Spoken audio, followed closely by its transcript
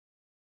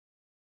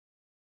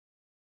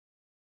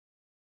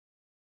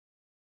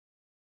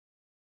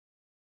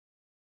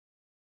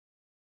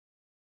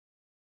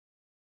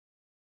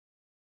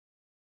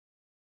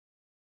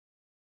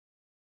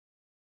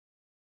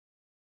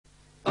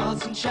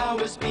Stars and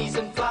showers, bees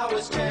and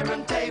flowers, chair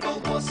and table,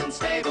 horse and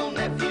stable,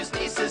 nephews,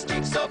 nieces,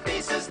 jigsaw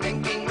pieces,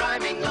 thinking,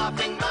 rhyming,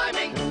 laughing,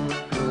 miming.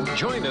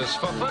 Join us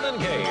for fun and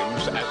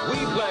games as we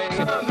play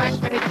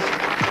Matchmates.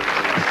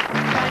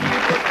 Can you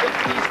put the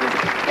pieces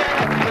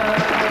together?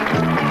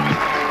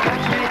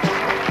 Matchmates.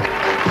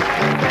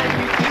 Can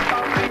you keep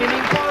on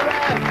winning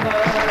forever?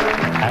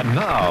 And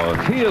now,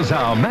 here's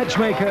our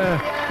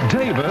matchmaker,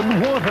 David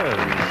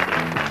Waters.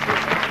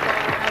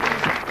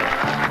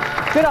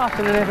 Good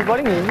afternoon,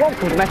 everybody, and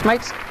welcome to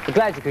Matchmates. We're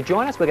glad you could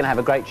join us. We're going to have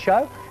a great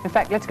show. In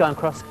fact, let's go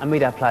across and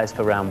meet our players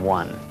for round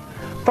one.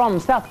 From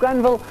South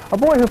Granville, a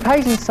boy who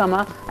plays in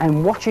summer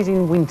and watches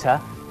in winter,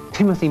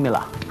 Timothy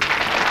Miller.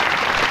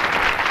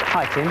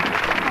 Hi, Tim.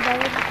 Hi,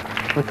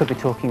 David. We could be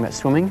talking about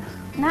swimming.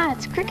 No,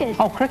 it's cricket.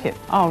 Oh, cricket.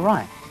 Oh,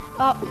 right.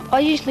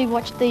 I usually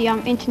watch the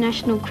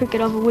international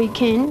cricket of a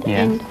weekend,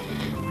 Yeah. and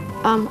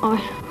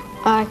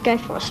I go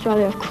for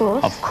Australia, of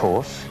course. Of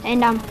course.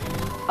 And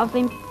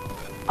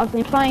I've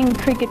been playing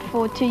cricket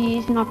for 2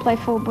 years, and I play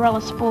for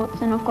Barella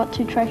Sports, and I've got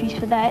 2 trophies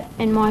for that.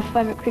 And my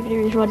favourite cricketer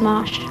is Rod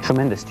Marsh.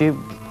 Tremendous. Do you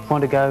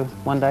want to go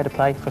one day to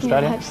play for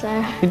Australia? Yeah, I hope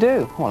so. You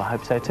do? Well, I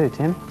hope so too,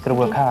 Tim. Got to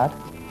work hard.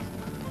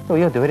 Well,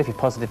 you'll do it if you're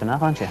positive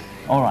enough, aren't you?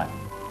 All right.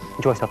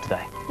 Enjoy yourself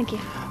today. Thank you.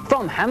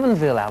 From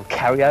Hammondville, our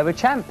carryover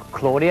champ,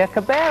 Claudia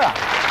Cabrera.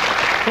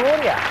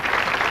 Claudia,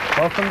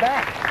 welcome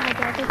back. Hi,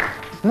 David.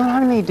 Not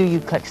only do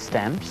you collect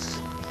stamps,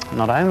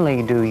 not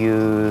only do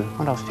you...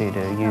 What else do you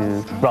do?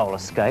 You roller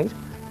skate,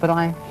 but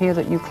I hear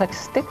that you collect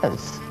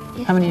stickers.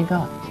 Yes. How many you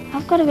got?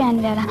 I've got around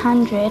about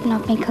 100, and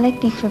I've been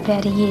collecting for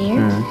about a year.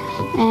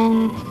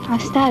 And I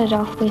started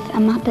off with a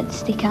Muppet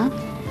sticker.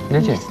 Did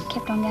and you? Just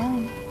kept on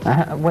going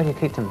Where do you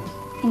keep them?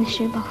 in a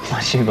shoebox. My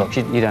shoebox.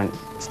 You don't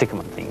stick them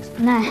on things.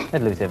 No.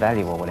 They'd lose their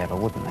value or whatever,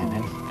 wouldn't they,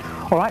 then?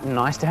 All right,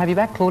 nice to have you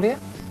back, Claudia.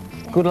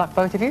 Good luck,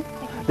 both of you.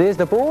 There's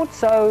the board,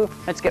 so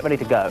let's get ready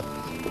to go.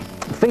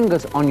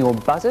 Fingers on your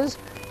buzzers.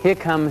 Here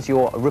comes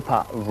your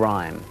Ripper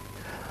rhyme.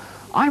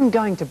 I'm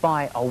going to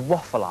buy a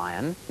waffle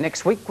iron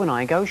next week when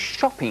I go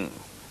shopping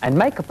and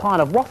make a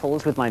pile of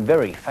waffles with my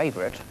very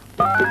favourite...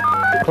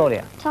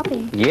 Claudia.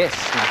 Topping. Yes,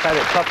 my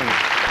favourite topping,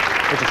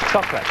 which is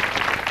chocolate.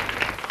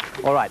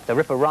 All right, the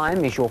Ripper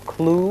rhyme is your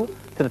clue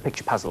to the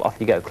picture puzzle. Off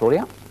you go,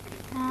 Claudia.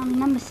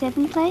 Number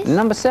 7, please.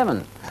 Number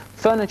 7.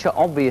 Furniture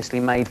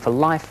obviously made for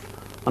life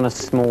on a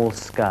small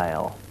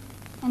scale.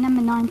 And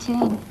number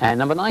 19. And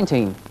number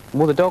 19.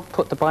 Will the dog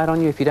put the bite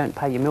on you if you don't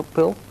pay your milk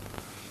bill?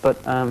 But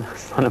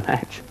it's not a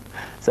match.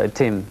 So,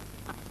 Tim.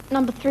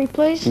 Number 3,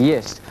 please.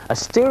 Yes, a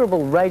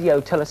steerable radio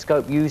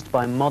telescope used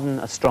by modern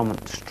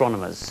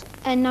astronomers.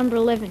 And number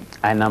 11.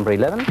 And number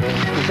 11.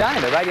 You've done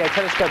it. A radio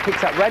telescope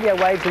picks up radio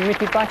waves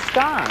emitted by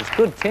stars.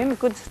 Good, Tim.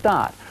 Good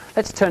start.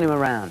 Let's turn him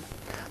around.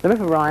 The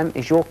Ripper rhyme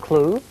is your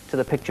clue to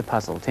the picture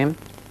puzzle, Tim.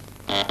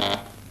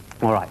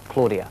 All right,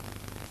 Claudia.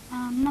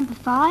 Number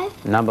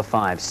 5. Number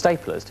 5.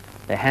 Staplers.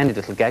 They're handy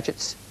little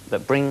gadgets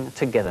that bring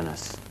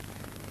togetherness.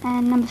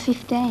 And number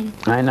 15.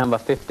 And number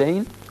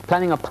 15.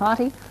 Planning a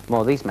party?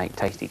 Well, these make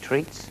tasty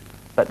treats.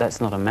 But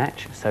that's not a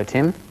match. So,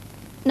 Tim?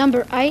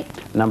 Number 8.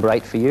 Number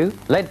 8 for you.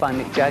 Led by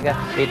Mick Jagger,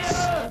 it's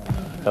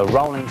the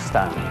Rolling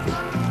Stones.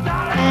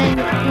 And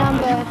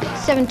number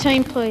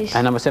 17, please.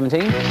 And number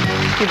 17?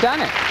 You've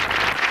done it.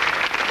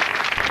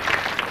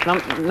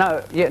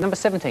 Number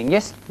 17.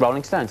 Yes,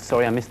 Rolling Stones.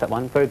 Sorry, I missed that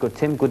one. Very good,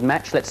 Tim. Good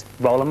match. Let's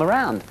roll them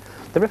around.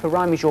 The Ripper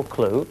rhyme is your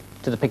clue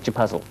to the picture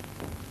puzzle.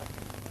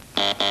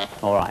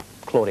 All right,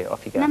 Claudia,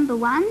 off you go. Number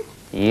 1.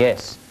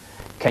 Yes.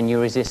 Can you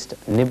resist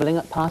nibbling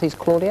at parties,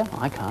 Claudia?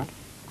 I can't.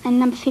 And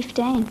number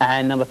 15.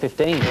 And number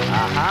 15.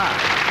 Aha.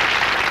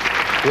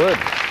 Good.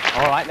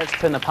 All right, let's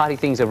turn the party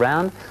things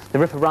around. The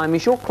Ripper rhyme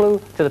is your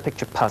clue to the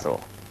picture puzzle.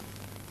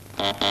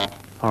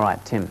 All right,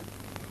 Tim.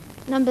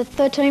 Number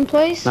 13,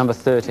 please. Number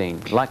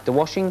 13. Like the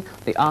washing,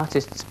 the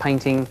artist's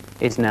painting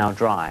is now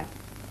dry.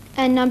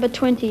 And number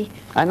 20.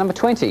 And number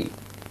 20.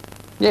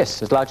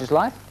 Yes, as large as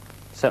life?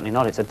 Certainly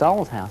not. It's a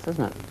doll's house,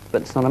 isn't it?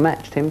 But it's not a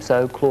match, Tim,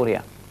 so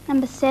Claudia.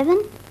 Number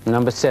 7.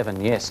 Number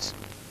 7, yes.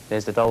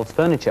 There's the doll's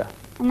furniture.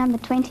 And number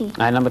 20.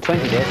 And number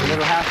 20, there's the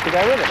little house to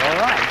go with it. All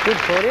right, good,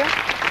 Claudia.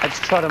 Let's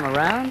trot them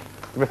around.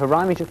 The Ripper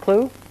rhyme is your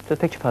clue to the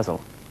picture puzzle.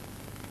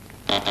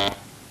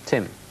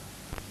 Tim.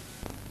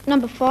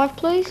 Number 5,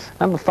 please.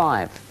 Number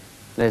 5,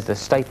 there's the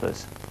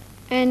staplers.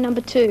 And number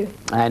 2.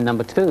 And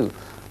number 2,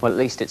 well, at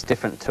least it's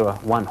different to a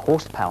 1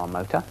 horsepower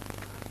motor,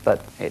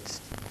 but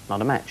it's not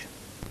a match.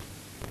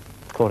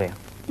 Claudia.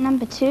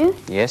 Number 2.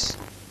 Yes,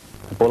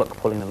 the bullock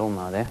pulling the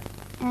lawnmower there.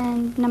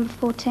 And number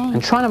 14.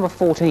 And try number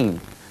 14.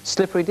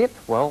 Slippery dip,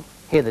 well,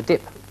 here the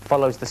dip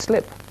follows the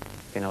slip,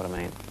 if you know what I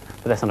mean.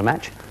 But that's not a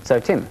match. So,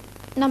 Tim.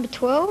 Number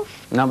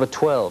 12. Number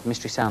 12,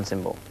 mystery sound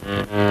symbol.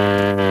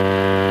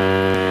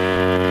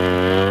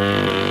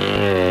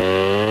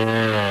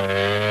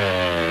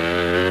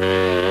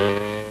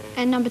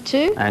 And number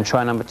 2. And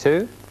try number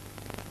 2.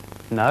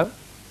 No,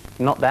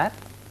 not that.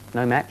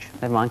 No match.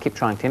 Never mind, keep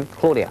trying, Tim.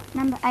 Claudia.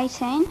 Number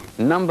 18.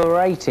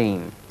 Number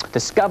 18.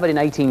 Discovered in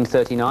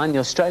 1839, the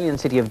Australian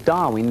city of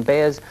Darwin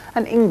bears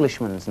an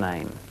Englishman's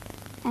name.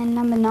 And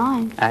number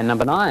 9. And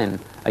number 9,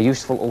 a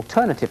useful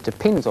alternative to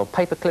pins or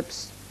paper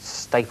clips,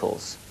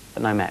 staples,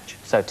 but no match.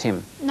 So,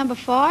 Tim. Number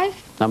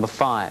 5. Number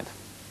 5.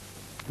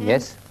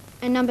 Yes?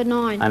 And number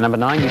 9. And number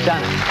 9, you've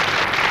done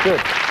it.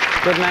 Good.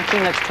 Good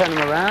matching. Let's turn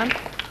them around.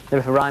 The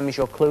rhyme is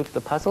your clue to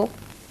the puzzle.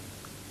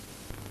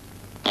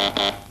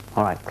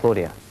 All right,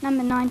 Claudia.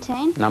 Number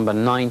 19. Number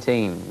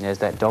 19. There's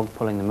that dog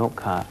pulling the milk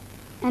cart.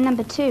 And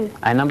number 2.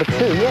 And number 2,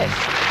 yes.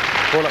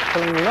 Ball up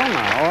pulling the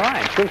lawnmower. All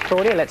right, good,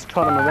 Claudia. Let's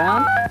trot them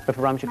around. The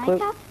rhyme is your clue.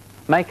 Makeup?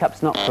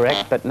 Makeup's not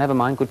correct, but never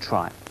mind. Good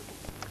try.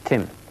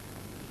 Tim.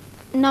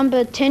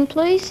 Number 10,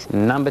 please.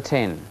 Number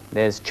 10.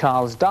 There's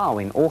Charles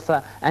Darwin,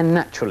 author and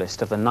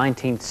naturalist of the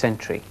 19th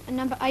century. And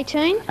number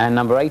 18. And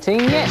number 18,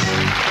 yes.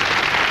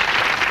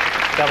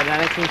 Discovered in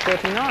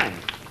 1839.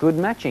 Good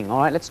matching. All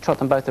right, let's trot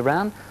them both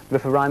around. The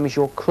rhyme is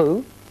your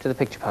clue to the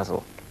picture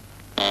puzzle.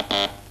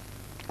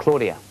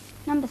 Claudia.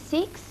 Number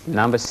 6.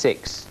 Number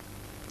 6.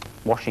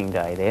 Washing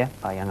Day there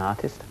by a young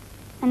artist.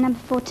 And number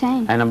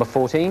 14. And number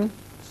 14,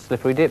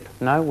 Slippery Dip.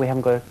 No, we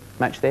haven't got a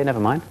match there, never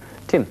mind.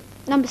 Tim.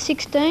 Number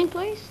 16,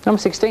 please. Number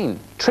 16,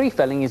 tree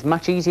felling is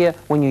much easier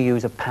when you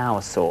use a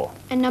power saw.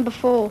 And number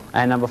 4.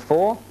 And number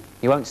 4,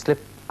 you won't slip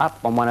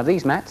up on one of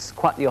these mats,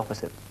 quite the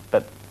opposite,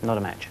 but not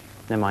a match.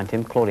 Never mind,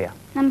 Tim. Claudia.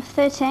 Number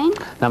 13.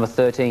 Number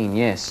 13,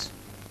 yes.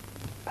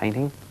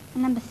 Painting.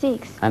 And number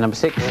 6. And number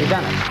 6, you've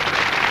done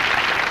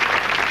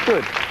it.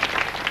 Good.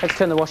 Let's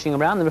turn the washing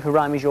around. The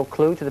rhyme is your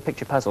clue to the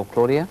picture puzzle,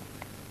 Claudia.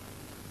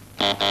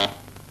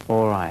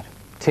 All right.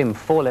 Tim,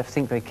 4 left.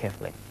 Think very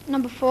carefully.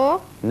 Number 4.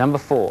 Number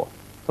 4,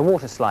 the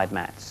water slide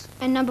mats.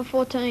 And number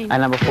 14.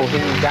 And number 14,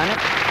 you've done it.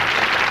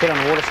 Get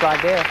on the water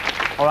slide there.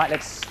 All right,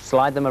 let's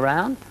slide them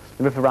around.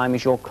 The rhyme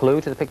is your clue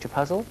to the picture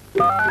puzzle.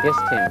 Yes,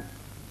 Tim.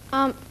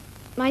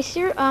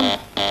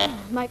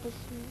 Maple.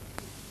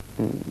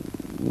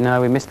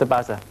 No, we missed the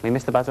buzzer. We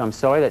missed the buzzer. I'm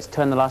sorry. Let's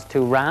turn the last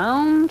 2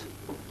 round.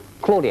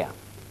 Claudia.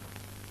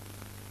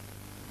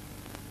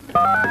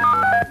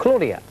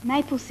 Claudia.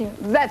 Maple syrup.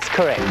 That's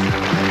correct.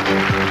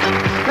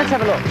 Let's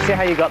have a look, see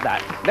how you got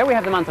that. There we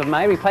have the month of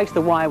May. Replace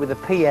the Y with a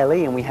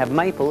PLE and we have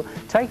maple.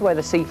 Take away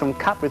the C from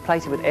cup,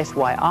 replace it with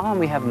SYR and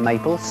we have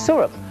maple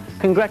syrup.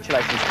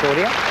 Congratulations,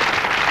 Claudia.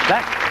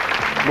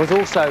 That was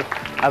also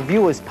a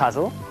viewer's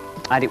puzzle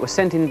and it was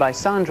sent in by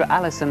Sandra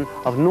Allison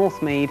of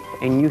Northmead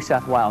in New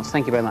South Wales.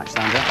 Thank you very much,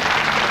 Sandra.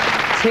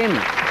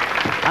 Tim.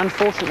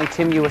 Unfortunately,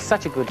 Tim, you were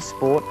such a good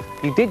sport.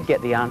 You did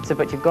get the answer,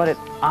 but you got it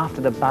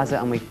after the buzzer,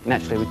 and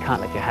naturally we can't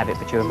let you have it,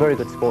 but you're a very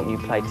good sport and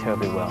you played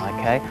terribly well,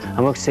 OK?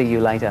 And we'll see you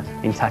later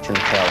in Touch and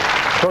Tell.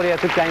 Claudia,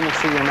 good game. We'll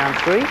see you in round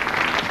 3.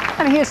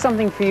 And here's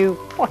something for you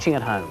watching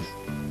at home.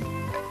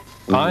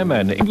 I'm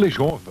an English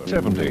author,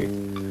 70.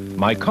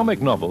 My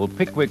comic novel,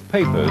 Pickwick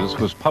Papers,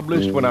 was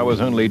published when I was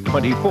only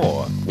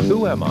 24.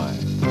 Who am I?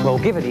 We'll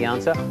give her the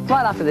answer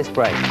right after this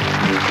break.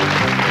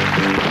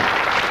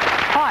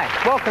 Hi,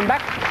 welcome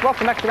back.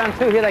 Welcome back to round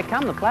 2. Here they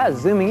come, the players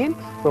zooming in.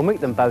 We'll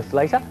meet them both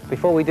later.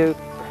 Before we do,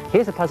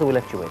 here's the puzzle we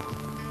left you with.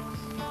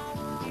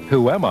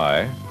 Who am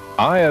I?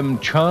 I am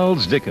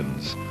Charles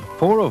Dickens.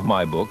 4 of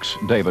my books,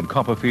 David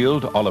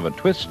Copperfield, Oliver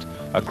Twist,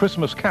 A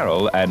Christmas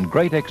Carol, and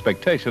Great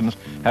Expectations,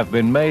 have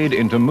been made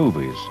into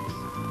movies.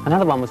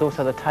 Another one was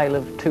also The Tale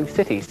of Two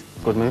Cities.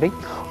 Good movie.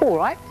 All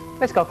right,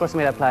 let's go across the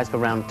meadow players for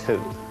round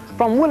 2.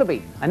 From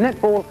Willoughby, a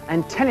netball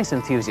and tennis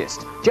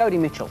enthusiast, Jodie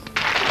Mitchell.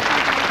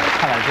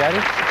 Hello,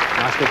 Jodie.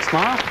 Nice big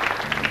smile.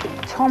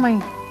 Tell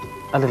me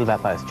a little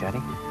about both,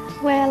 Jodie.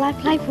 Well, I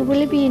play for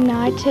Willoughby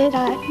United.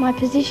 My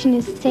position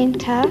is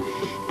centre,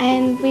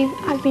 and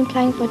I've been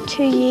playing for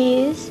 2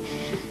 years,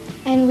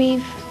 and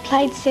we've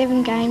played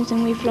 7 games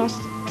and we've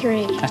lost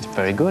 3. That's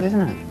very good,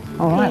 isn't it?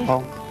 All right, Yeah.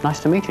 well, nice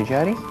to meet you,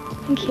 Jodie.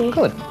 Thank you.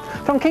 Good.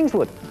 From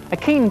Kingswood, a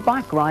keen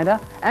bike rider,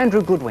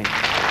 Andrew Goodwin.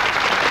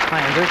 Hi,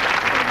 Andrew.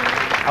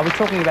 Are we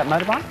talking about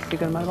motorbikes? You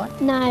got a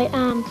motorbike? No,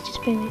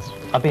 just BMX.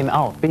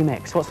 Oh,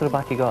 BMX. What sort of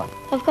bike you got?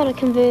 I've got a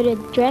converted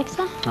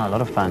dragster. Oh, a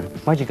lot of fun.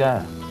 Where'd you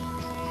go?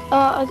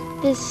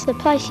 There's a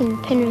place in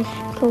Penrith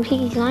called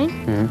Higgies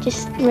Lane,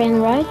 just around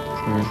the road.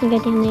 I go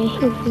down there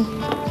every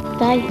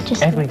day.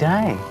 Just Every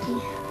day?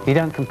 You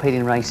don't compete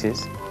in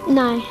races?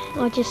 No,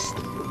 I just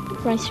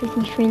race with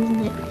my friends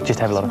and that. Just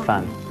have a lot of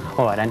fun.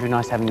 All right, Andrew,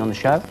 nice having you on the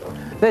show.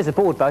 There's a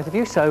board, both of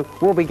you, so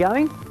we'll be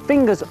going.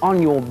 Fingers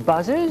on your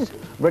buzzers,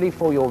 ready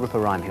for your ripper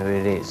rhyme. Here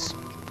it is.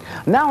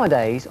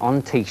 Nowadays,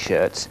 on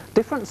T-shirts,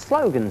 different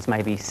slogans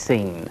may be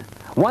seen.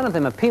 One of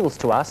them appeals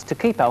to us to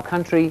keep our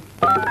country...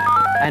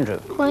 Andrew.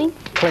 Clean.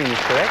 Clean is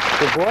correct.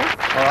 Good boy.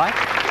 All right.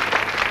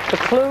 The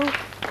clue,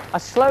 a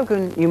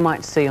slogan you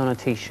might see on a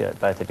T-shirt,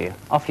 both of you.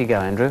 Off you go,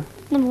 Andrew.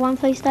 Number 1,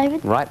 please,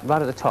 David. Right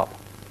at the top.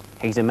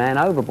 He's a man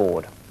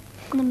overboard.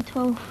 Number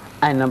 12.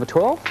 And number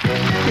 12,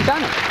 you've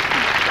done it.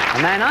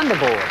 A man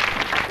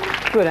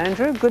underboard. Good,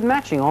 Andrew. Good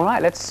matching. All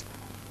right, let's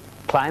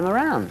play him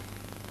around.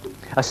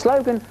 A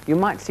slogan you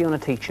might see on a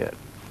T-shirt.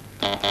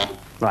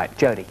 Right,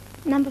 Jodie.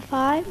 Number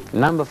 5.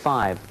 Number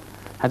 5.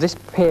 Has this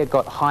pair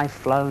got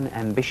high-flown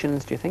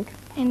ambitions, do you think?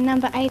 And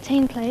number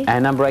 18, please.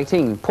 And number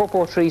 18.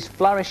 Pawpaw trees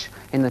flourish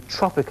in the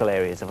tropical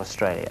areas of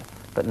Australia,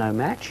 but no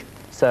match.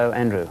 So,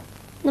 Andrew.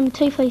 Number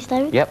 2, please,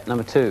 David. Yep,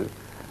 number 2.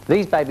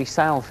 These baby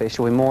sailfish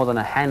will be more than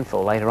a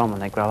handful later on when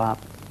they grow up.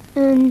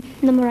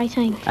 Number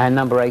 18. And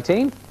number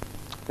 18,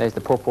 there's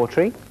the pawpaw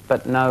tree,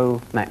 but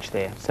no match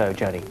there. So,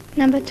 Jodie.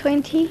 Number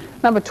 20.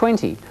 Number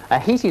 20, a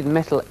heated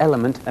metal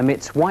element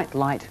emits white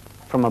light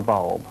from a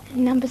bulb.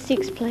 Number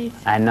 6, please.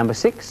 And number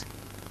 6,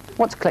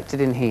 what's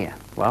collected in here?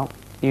 Well,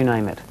 you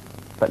name it,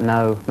 but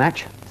no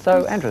match.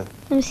 So, Andrew.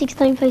 Number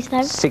 16, please,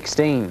 David.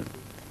 16,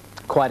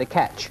 quite a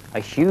catch, a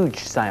huge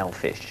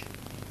sailfish.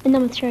 And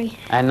number 3.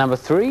 And number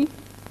 3,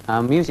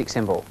 a music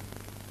symbol.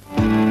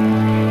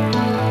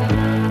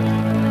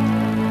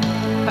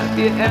 Have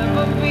you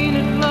ever been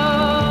in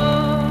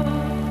love?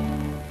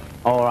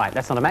 All right,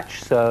 that's not a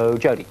match, so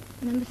Jodie.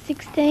 Number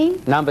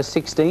 16. Number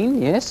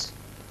 16, yes.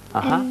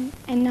 And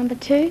number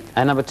 2.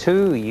 And number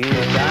 2, you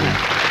have done it.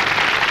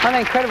 Aren't they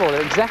incredible?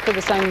 They're exactly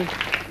the same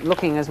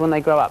looking as when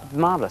they grow up.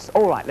 Marvellous.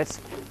 All right, let's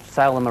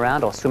sail them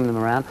around or swim them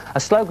around. A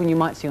slogan you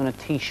might see on a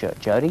T-shirt,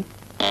 Jodie.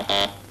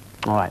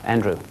 All right,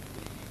 Andrew.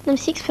 Number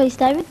 6, please,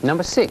 David.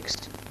 Number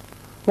 6.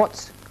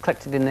 What's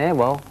collected in there?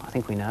 Well, I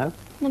think we know.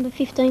 Number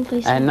 15,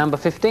 please. And number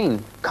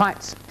 15.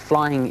 Kites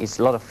flying is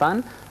a lot of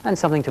fun and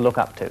something to look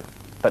up to,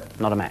 but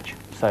not a match.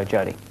 So,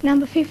 Jodie.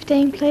 Number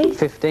 15, please.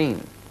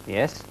 15,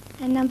 yes.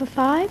 And number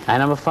 5. And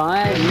number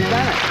 5, you've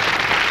done it.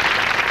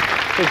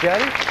 Good,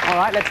 Jodie. All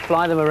right, let's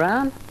fly them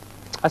around.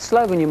 A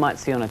slogan you might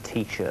see on a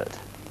T-shirt.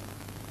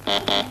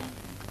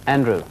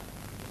 Andrew.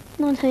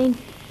 19.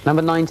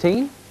 Number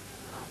 19.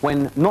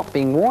 When not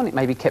being worn, it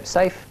may be kept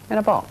safe in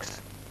a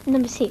box.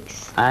 Number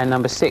 6. And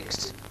number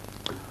 6.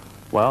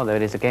 Well, there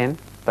it is again,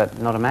 but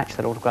not a match,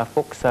 that autograph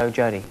book. So,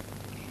 Jodie.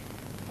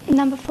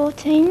 Number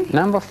 14.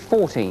 Number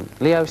 14.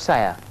 Leo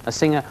Sayer, a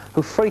singer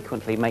who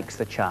frequently makes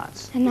the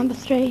charts. And number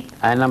 3.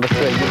 And number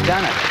 3, you've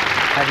done it.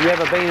 Have you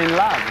ever been in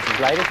love? This is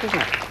latest, isn't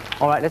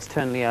it? All right, let's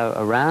turn Leo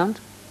around.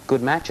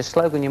 Good match. A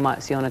slogan you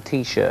might see on a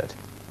T-shirt.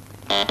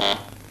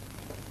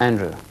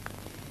 Andrew.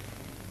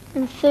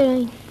 Number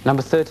 13.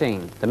 Number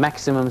 13. The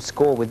maximum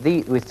score with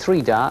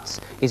 3 darts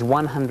is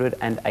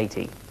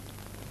 180.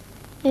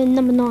 And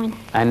number 9.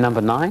 And number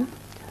 9.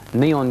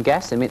 Neon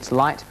gas emits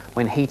light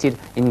when heated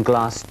in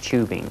glass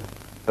tubing.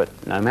 But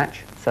no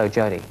match. So,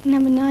 Jodie.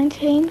 Number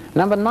 19.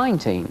 Number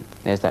 19.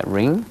 There's that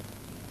ring.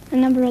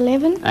 And number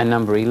 11. And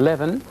number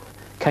 11.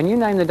 Can you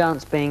name the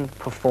dance being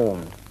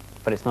performed?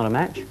 But it's not a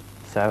match.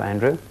 So,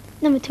 Andrew.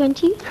 Number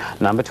 20.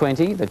 Number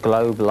 20, the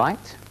globe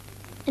light.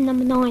 And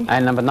number 9.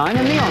 And number 9,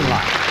 a neon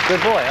light.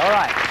 Good boy, all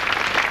right.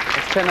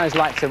 Let's turn those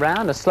lights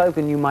around. A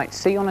slogan you might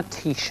see on a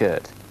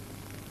T-shirt.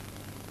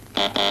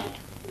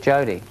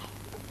 Jodie.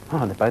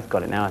 Oh, they both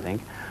got it now, I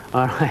think.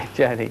 All right,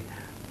 Jodie.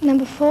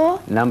 Number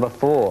 4. Number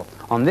 4.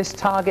 On this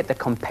target, the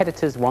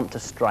competitors want to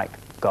strike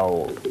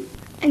gold.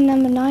 And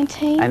number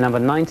 19. And number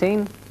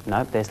 19,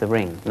 nope, there's the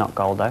ring. Not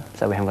gold, though,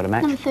 so we haven't got a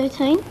match. Number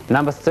 13.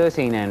 Number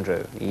 13,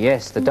 Andrew.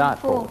 Yes, the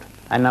dartboard.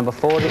 And number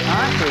 4, the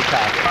archery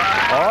target.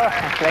 All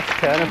right, let's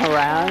turn them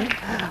around.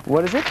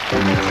 What is it?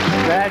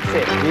 That's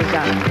it. You've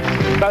done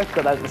it. You both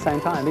got those at the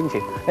same time, didn't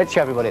you? Let's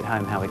show everybody at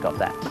home how we got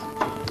that.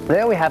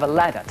 There we have a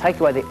ladder.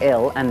 Take away the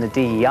L and the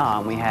DER,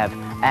 and we have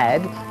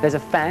add. There's a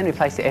fan.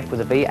 Replace the F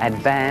with a V. Add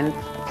van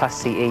plus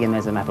CE, and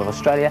there's a map of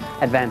Australia.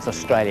 Advance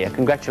Australia.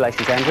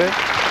 Congratulations, Andrew.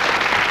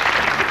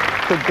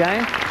 Good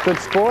game. Good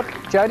sport.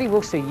 Jodie,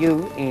 we'll see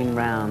you in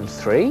round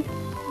 3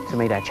 to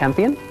meet our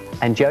champion.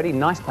 And Jodie,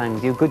 nice playing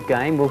with you. Good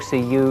game. We'll see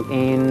you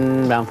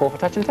in round 4 for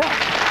touch and tell.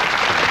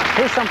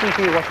 Here's something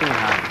for you watching at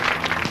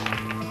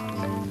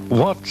home.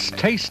 What's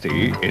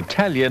tasty,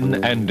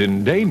 Italian, and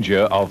in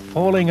danger of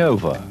falling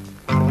over?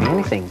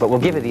 Anything, but we'll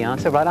give you the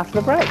answer right after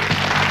the break.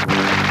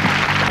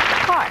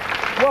 Hi,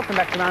 welcome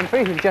back to round 3.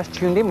 If you've just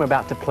tuned in, we're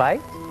about to play.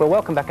 We'll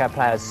welcome back our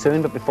players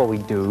soon, but before we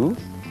do,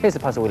 here's the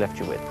puzzle we left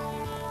you with.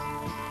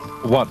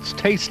 What's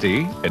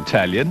tasty,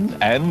 Italian,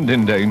 and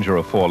in danger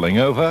of falling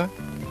over?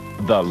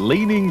 The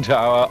Leaning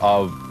Tower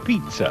of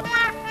Pizza.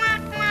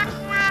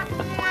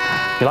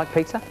 You like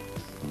pizza?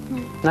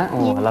 No?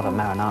 Oh, I love a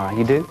marinara.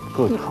 You do?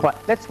 Good. Right,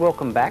 let's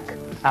welcome back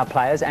our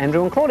players,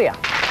 Andrew and Claudia.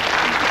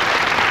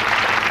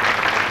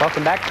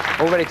 Welcome back.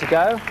 All ready to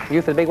go.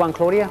 You for the big one,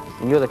 Claudia,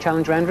 and you're the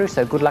challenger, Andrew,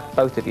 so good luck,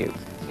 both of you.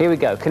 Here we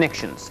go.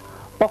 Connections.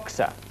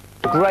 Boxer.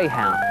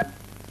 Greyhound.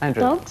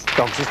 Andrew. Dogs.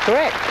 Dogs is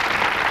correct.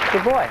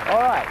 Good boy.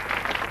 All right.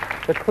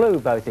 The clue,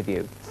 both of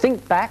you.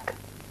 Think back.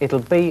 It'll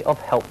be of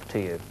help to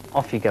you.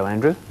 Off you go,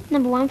 Andrew.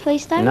 Number 1,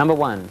 please, Dave. Number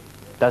 1.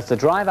 Does the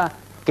driver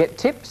get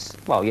tips?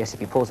 Well, yes, if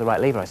he pulls the right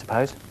lever, I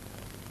suppose.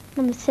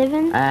 Number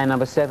 7. And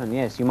number 7,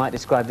 yes. You might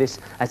describe this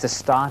as the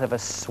start of a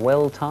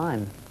swell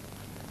time.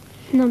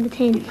 Number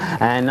 10.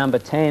 And number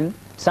 10,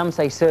 some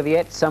say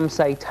serviette, some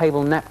say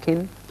table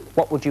napkin.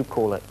 What would you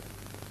call it?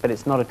 But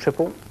it's not a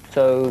triple,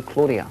 so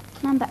Claudia.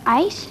 Number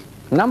 8.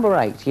 Number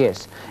 8,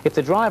 yes. If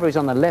the driver is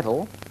on the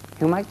level,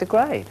 he'll make the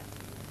grade.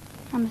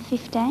 Number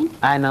 15.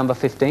 And number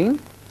 15,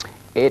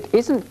 it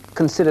isn't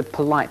considered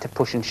polite to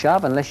push and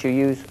shove unless you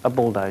use a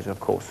bulldozer, of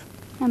course.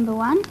 Number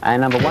 1.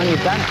 And number 1,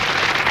 you've done it.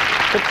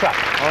 Good truck,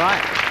 all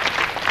right.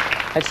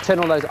 Let's turn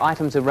all those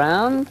items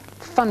around.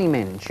 funny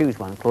men. Choose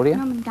one, Claudia.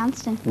 Norman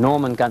Gunston.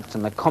 Norman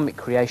Gunston, the comic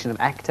creation of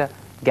actor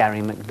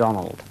Gary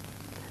MacDonald.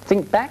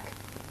 Think back,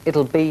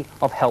 it'll be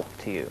of help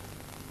to you.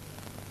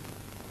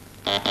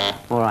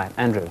 All right,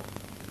 Andrew.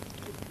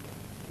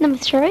 Number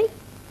 3.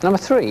 Number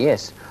 3,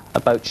 yes. A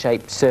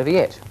boat-shaped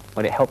serviette.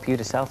 Would it help you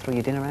to sail through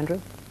your dinner,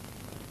 Andrew?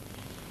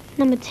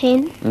 Number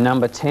 10.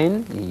 Number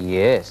 10,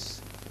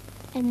 yes.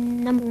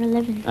 And number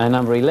 11. And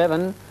number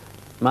 11,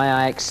 may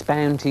I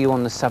expound to you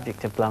on the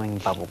subject of blowing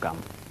bubble gum?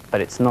 But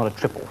it's not a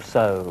triple,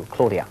 so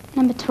Claudia.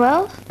 Number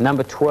 12.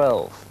 Number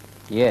 12,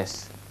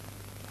 yes.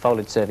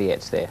 Folded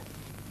serviettes there.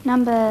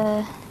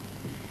 Number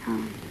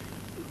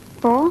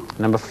 4.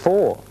 Number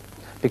 4,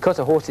 because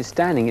a horse is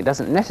standing, it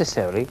doesn't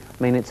necessarily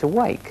mean it's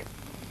awake.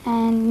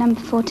 And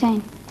number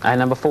 14. And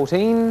number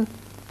 14,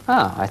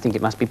 I think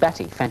it must be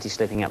Batty, fancy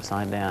sleeping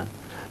upside down.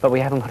 But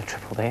we haven't got a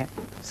triple there.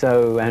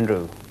 So,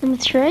 Andrew. Number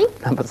 3.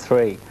 Number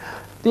 3.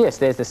 Yes,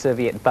 there's the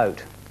serviette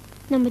boat.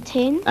 Number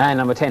 10. And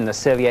number 10, the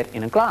serviette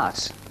in a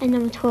glass. And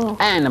number 12.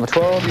 And number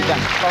 12, you've done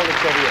it. Folded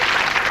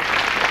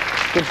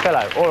serviette. Good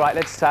fellow. All right,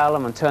 let's sail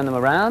them and turn them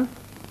around.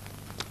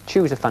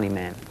 Choose a funny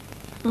man.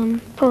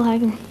 Paul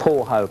Hogan.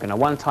 Paul Hogan, a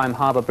one-time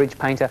harbour bridge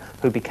painter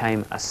who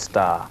became a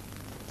star.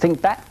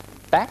 Think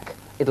back,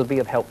 it'll be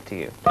of help to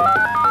you.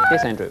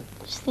 Yes, Andrew?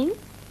 Just think.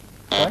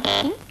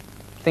 Sorry?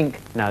 Think.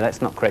 No,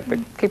 that's not correct, but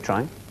keep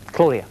trying.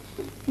 Claudia?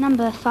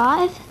 Number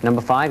 5.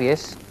 Number 5,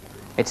 yes.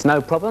 It's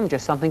no problem,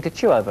 just something to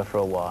chew over for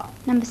a while.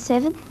 Number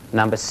 7.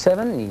 Number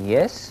 7,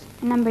 yes.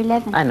 And number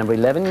 11. And number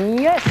 11,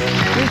 yes.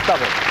 Use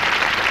bubble.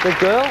 Good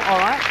girl, all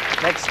right.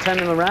 Let's turn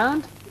them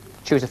around.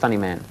 Choose a funny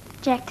man.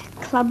 Jack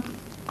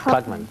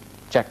Klugman.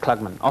 Jack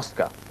Klugman.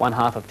 Oscar, one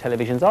half of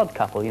television's Odd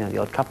Couple. You know the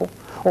Odd Couple.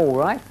 All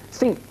right.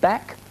 Think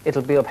back.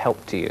 It'll be of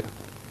help to you.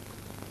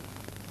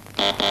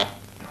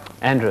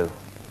 Andrew.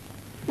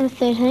 Number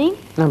 13.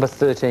 Number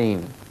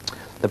 13.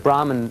 The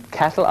Brahman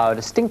cattle are a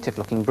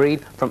distinctive-looking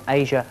breed from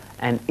Asia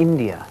and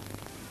India.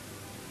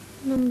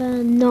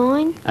 Number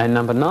 9. And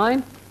number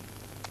 9.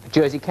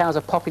 Jersey cows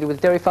are popular with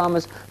dairy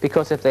farmers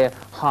because of their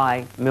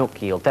high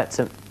milk yield. That's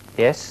a...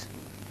 Yes?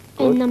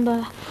 Good. And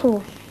number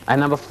 4. And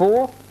number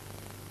 4?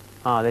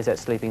 There's that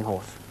sleeping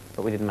horse.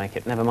 But we didn't make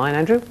it. Never mind,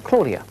 Andrew.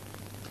 Claudia.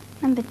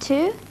 Number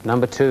 2.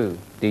 Number 2.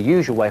 The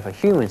usual way for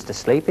humans to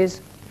sleep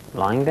is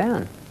lying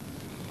down.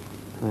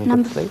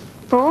 Number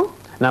 4.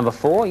 Number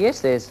 4,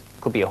 yes, there's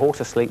could be a horse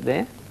asleep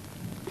there.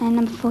 And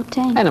number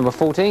 14. And number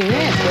 14,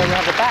 yes, where we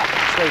have the back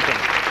sleeping.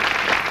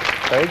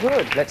 Very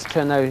good. Let's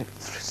turn those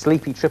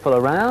sleepy triple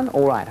around.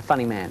 All right, a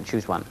funny man.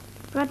 Choose one.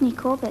 Rodney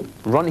Corbett.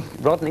 Ronnie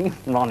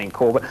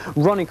Corbett.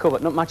 Ronnie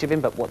Corbett, not much of him,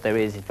 but what there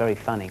is very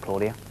funny,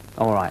 Claudia.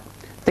 All right.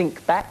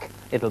 Think back.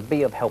 It'll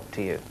be of help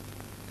to you.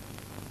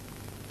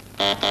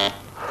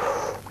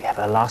 We have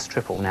our last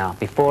triple now.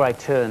 Before I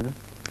turn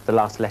the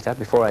last letter,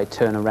 before I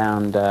turn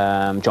around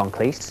John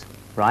Cleese,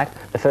 right?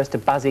 The first to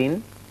buzz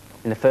in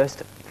the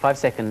first 5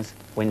 seconds,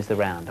 wins the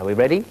round. Are we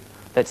ready?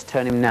 Let's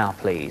turn him now,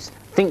 please.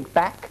 Think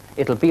back.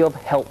 It'll be of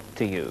help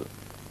to you.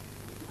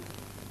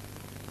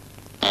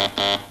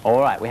 All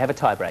right, we have a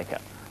tiebreaker.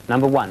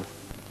 Number 1,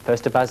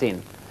 first to buzz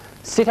in.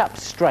 Sit up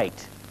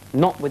straight.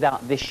 Not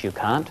without this you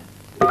can't.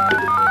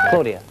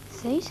 Claudia?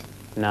 Seat.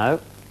 No.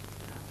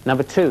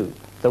 Number 2,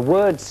 the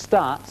word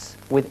starts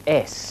with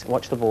S.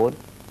 Watch the board.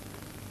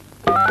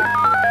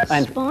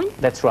 And Spine.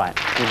 that's right.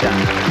 You've done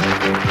it.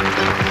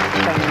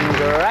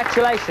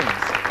 Congratulations.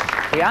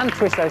 We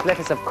untwist those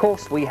letters, of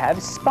course, we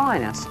have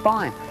spine, our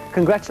spine.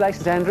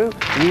 Congratulations, Andrew.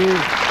 You've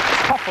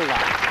toppled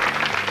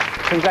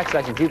that.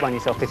 Congratulations, you've won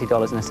yourself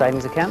 $50 in a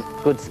savings account.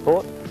 Good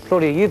sport.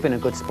 Claudia, you've been a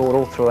good sport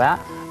all throughout.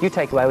 You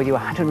take away with you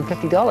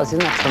 $150. Isn't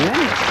that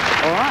tremendous?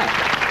 All right.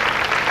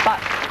 But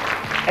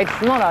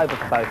it's not over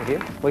for both of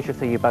you. We shall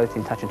see you both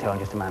in touch and tell in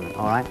just a moment,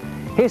 all right?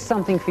 Here's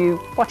something for you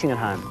watching at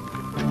home.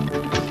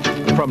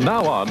 From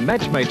now on,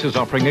 Matchmates is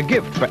offering a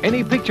gift for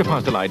any picture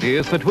puzzle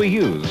ideas that we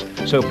use.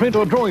 So print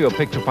or draw your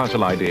picture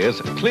puzzle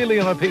ideas clearly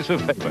on a piece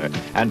of paper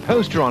and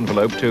post your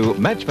envelope to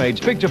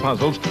Matchmates Picture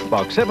Puzzles,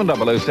 Box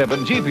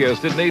 7007, GPO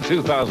Sydney,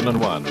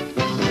 2001.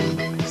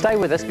 Stay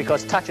with us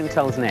because Touch and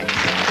Tell's next.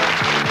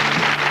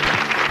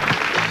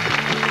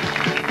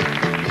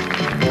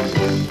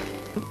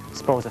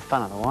 Spoils the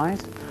fun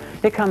otherwise.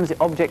 Here comes the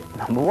object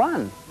number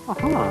 1.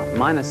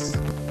 Minus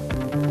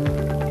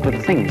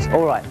little things.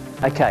 All right.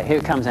 Okay, here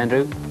it comes,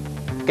 Andrew.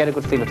 Get a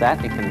good feel of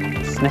that. You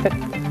can sniff it.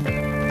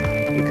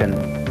 You can...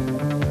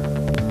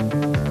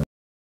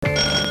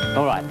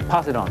 All right,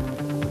 pass it on.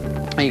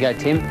 There you go,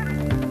 Tim.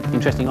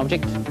 Interesting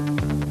object.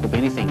 Could be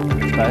anything,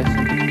 I suppose.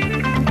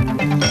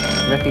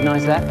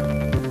 Recognise that?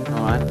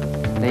 All right.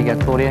 There you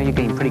go, Claudia. You're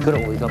getting pretty good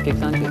at all these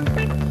objects, aren't you?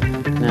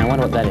 Now, I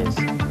wonder what that is.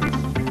 Do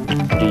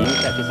you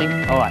use that, do you think?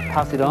 All right,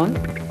 pass it on.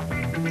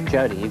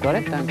 Jody, you got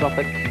it? Don't drop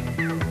it.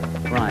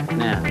 Right,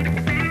 now.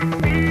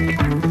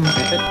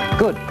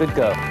 Good, good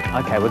girl.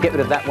 Okay, we'll get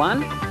rid of that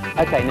one.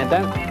 Okay, now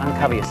don't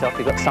uncover yourself.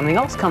 You've got something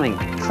else coming.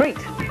 Treat.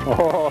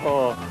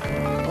 Oh.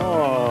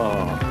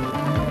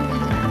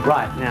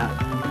 Right,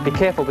 now, be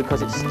careful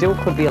because it still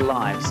could be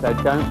alive, so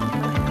don't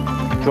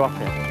drop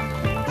it.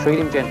 Treat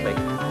him gently.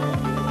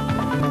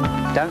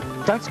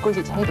 Don't squeeze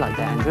its head like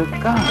that, Andrew.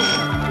 Go.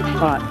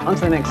 All right, on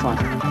to the next one.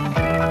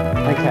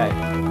 Okay.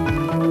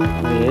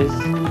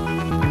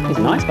 He's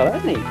a nice fellow,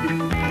 isn't he?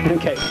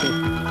 Okay,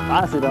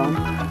 pass it on.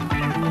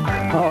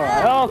 All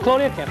right. Oh,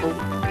 Claudia, careful.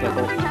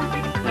 Careful.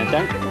 No,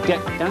 don't get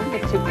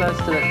too close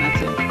to it.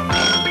 That's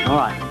it. All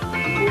right.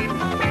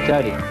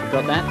 Jody,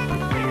 got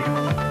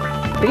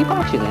that? Did he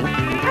bite you then?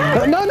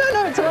 No,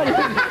 it's all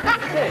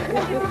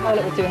right. You hold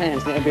it with 2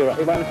 hands and it'll be all right.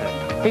 It won't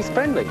hurt. He's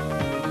friendly.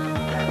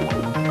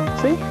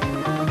 See?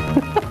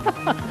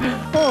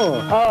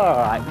 Oh, all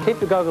right. Keep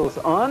the goggles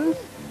on.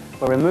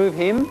 We'll remove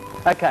him.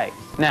 Okay,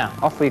 now,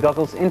 off with your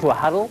goggles, into a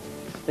huddle.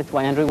 This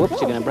way, Andrew. Whoops,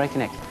 you're going to break your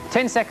neck.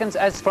 10 seconds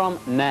as from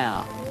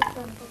now.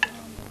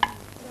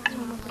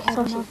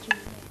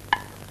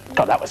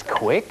 God, that was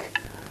quick.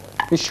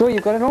 You sure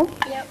you've got it all?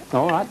 Yep.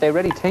 All right, they're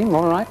ready, team.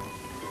 All right.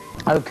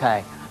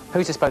 Okay.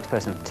 Who's the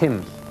spokesperson?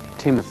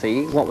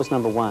 Timothy. What was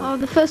number 1? Oh,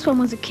 the first one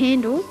was a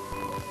candle.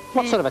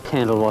 What sort of a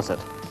candle was it?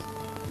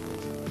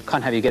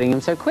 Can't have you getting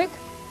them so quick.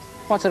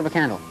 What sort of a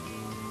candle?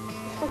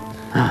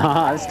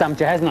 Ah, it stumped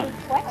you, hasn't it?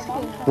 Wax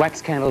candle.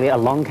 Wax candle, yeah, a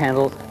long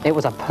candle. It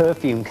was a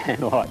perfume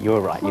candle. All right, you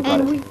were right. You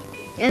got it.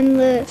 And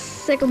the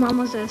second one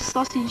was a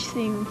sausage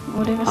thing,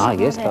 whatever. Ah,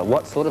 yes, but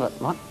what sort of a...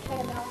 What?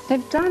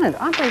 They've done it.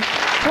 Aren't they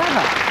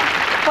clever?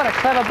 What a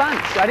clever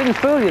bunch. I didn't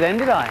fool you then,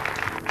 did I?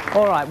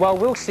 All right, well,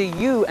 we'll see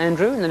you,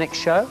 Andrew, in the next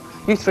show.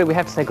 You three, we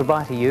have to say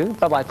goodbye to you.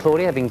 Bye-bye,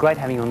 Claudia. It's been great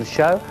having you on the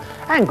show.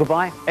 And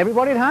goodbye,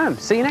 everybody at home.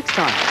 See you next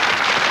time.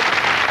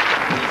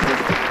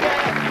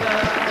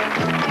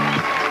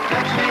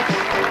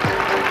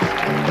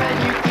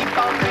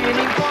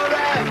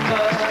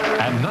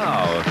 And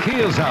now,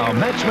 here's our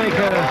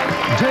matchmaker,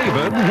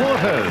 David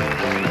Waters.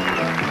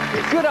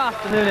 Good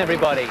afternoon,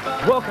 everybody.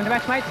 Welcome to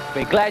Matchmate.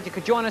 We're glad you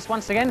could join us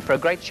once again for a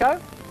great show.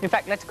 In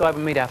fact, let's go over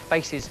and meet our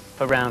faces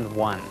for round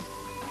 1.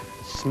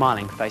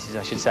 Smiling faces,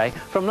 I should say.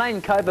 From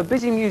Lane Cove, a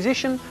busy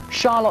musician,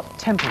 Charlotte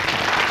Templeton.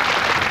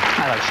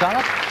 Hello,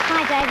 Charlotte.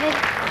 Hi, David.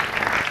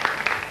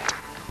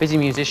 Busy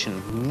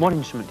musician. What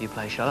instrument do you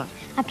play, Charlotte?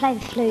 I play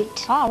the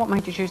flute. Oh, what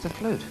made you choose the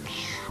flute?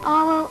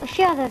 Oh, well, a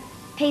few other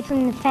people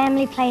in the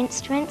family play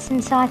instruments,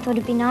 and so I thought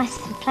it'd be nice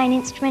to play an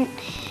instrument.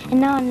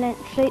 And no one learnt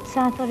the flute, so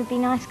I thought it'd be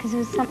nice because it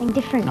was something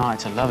different. Oh,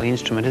 it's a lovely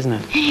instrument, isn't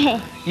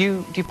it? Do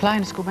you play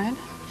in a school band?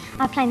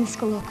 I play in the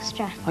school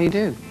orchestra. Oh, you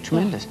do?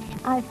 Tremendous. Yeah.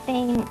 I've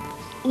been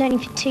learning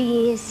for 2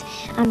 years.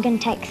 I'm going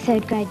to take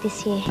 3rd grade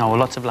this year. Oh, well,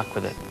 lots of luck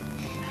with it.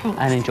 Thanks.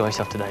 And enjoy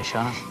yourself today,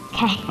 Charlotte.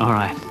 Okay. All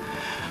right.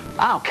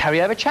 Our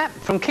carryover chap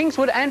from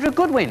Kingswood, Andrew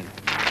Goodwin.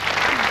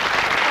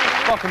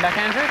 Welcome back,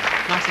 Andrew.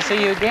 Nice to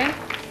see you again.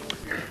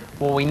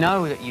 Well, we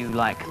know that you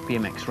like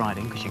BMX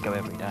riding because you go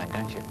every day,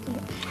 don't you? Yeah.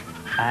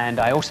 And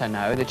I also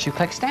know that you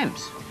collect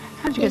stamps.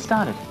 How did you get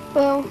started?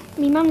 Well,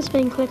 my mum's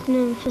been collecting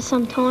them for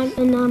some time,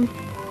 and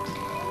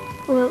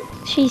well,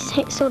 she's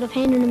sort of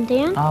handing them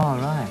down, Oh,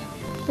 right.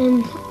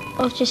 and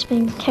I've just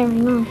been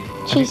carrying on.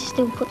 She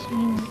still puts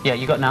them in. Yeah,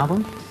 you got an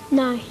album?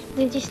 No,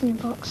 they're just in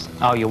the box.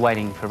 Oh, you're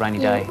waiting for a rainy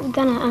Yeah, day we're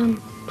gonna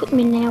put them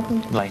in the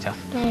album later.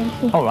 today.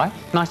 Yeah. All right.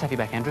 Nice to have you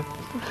back, Andrew.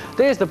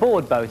 There's the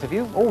board, both of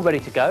you, all ready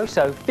to go,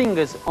 so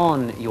fingers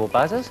on your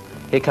buzzers.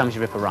 Here comes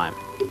your Ripper Rhyme.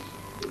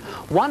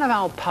 One of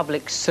our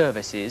public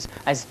services,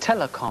 as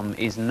telecom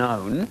is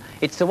known,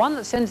 it's the one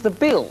that sends the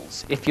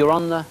bills if you're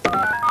on the...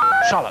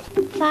 Charlotte.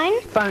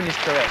 Phone? Phone is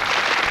correct.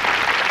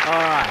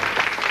 All right.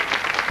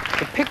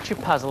 The picture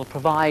puzzle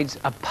provides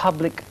a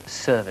public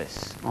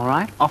service. All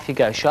right? Off you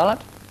go, Charlotte.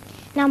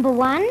 Number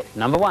 1.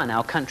 Number 1,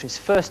 our country's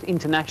first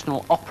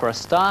international opera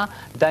star,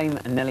 Dame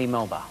Nellie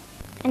Melba.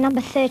 And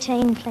number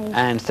 13, please.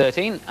 And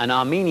 13, an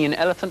Armenian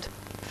elephant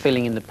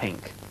filling in the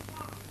pink.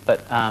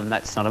 But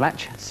that's not a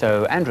match.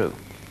 So, Andrew.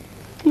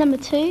 Number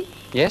 2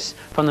 Yes,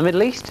 from the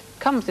Middle East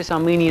comes this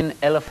Armenian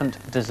elephant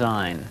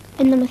design.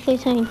 and number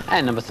 13.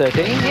 And number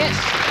 13, yes.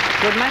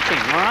 Good matching.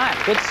 All right,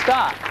 good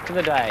start to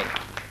the day.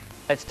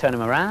 Let's turn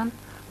them around.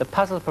 The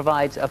puzzle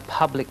provides a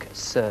public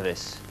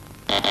service.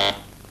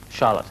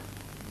 Charlotte.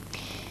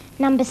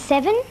 Number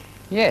 7.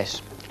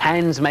 Yes.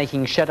 Hands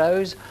making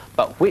shadows,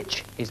 but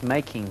which is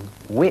making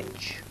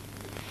which?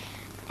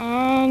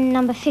 And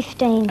number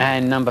 15.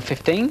 And number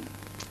 15.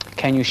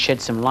 Can you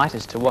shed some light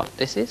as to what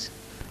this is?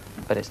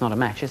 But it's not a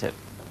match, is it?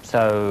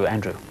 So,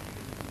 Andrew.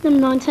 Number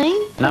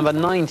 19. Number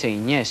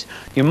 19, yes.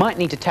 You might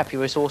need to tap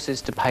your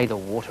resources to pay the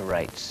water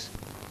rates.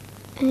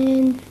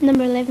 And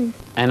number 11.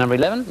 And number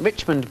 11,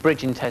 Richmond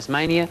Bridge in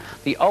Tasmania,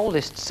 the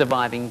oldest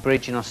surviving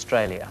bridge in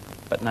Australia.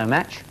 But no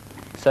match.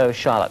 So,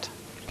 Charlotte.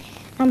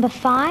 Number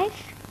 5.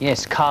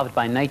 Yes, carved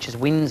by nature's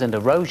winds and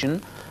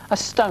erosion, a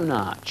stone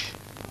arch.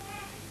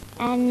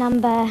 And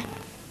number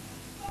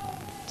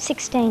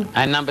 16.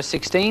 And number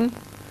 16,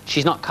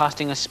 she's not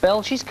casting a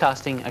spell, she's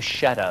casting a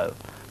shadow.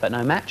 But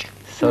no match.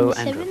 So, Number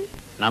Andrew. 7.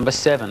 Number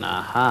 7,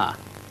 aha.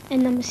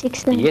 And number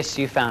 16. Yes,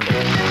 you found it.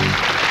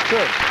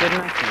 Good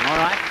matching, all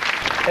right.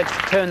 Let's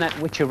turn that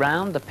witch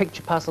around. The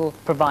picture puzzle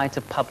provides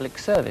a public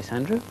service,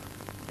 Andrew.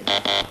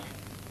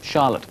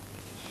 Charlotte.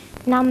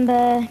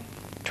 Number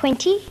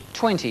 20.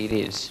 20 it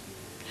is.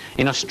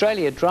 In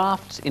Australia,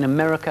 drafts. In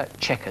America,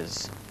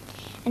 checkers.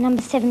 And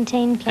number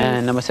 17, please.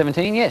 And number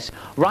 17, yes.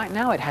 Right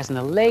now it hasn't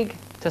a leg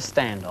to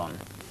stand on,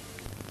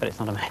 but it's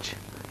not a match.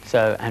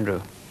 So,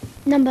 Andrew.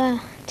 Number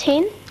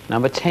 10.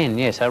 Number 10,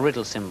 yes, a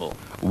riddle symbol.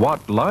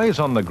 What lies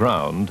on the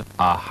ground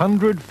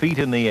 100 feet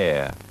in the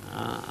air?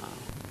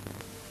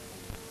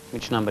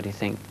 Which number do you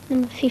think?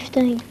 Number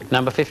 15.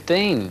 Number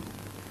 15.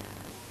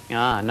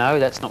 No,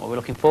 that's not what we're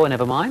looking for.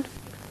 Never mind.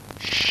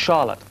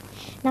 Charlotte.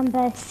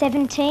 Number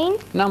 17.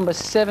 Number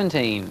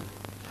 17.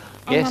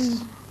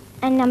 Yes.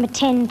 And number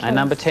 10, please. And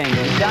number 10.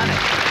 You've done it.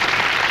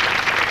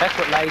 That's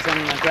what lays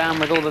on the ground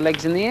with all the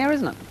legs in the air,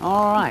 isn't it?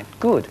 All right.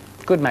 Good.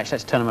 Good match.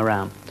 Let's turn them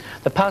around.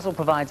 The puzzle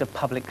provides a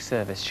public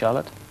service,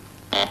 Charlotte.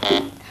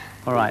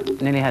 All right.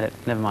 Nearly had it.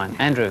 Never mind.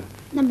 Andrew.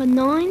 Number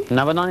 9.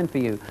 Number 9 for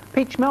you.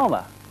 Peach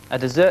Melba, a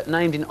dessert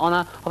named in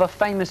honour of a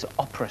famous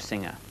opera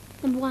singer.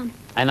 Number 1.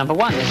 And number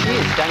 1, there she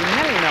is, Dame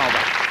Nellie Melba.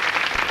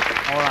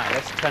 All right,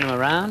 let's turn them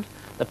around.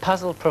 The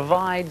puzzle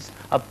provides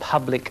a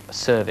public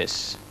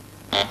service.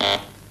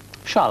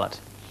 Charlotte.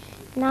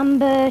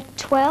 Number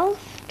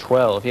 12.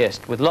 12, yes,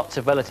 with lots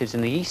of relatives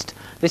in the east.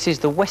 This is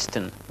the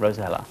Western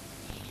Rosella.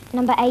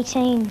 Number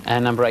 18.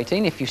 And number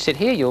 18, if you sit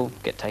here, you'll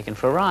get taken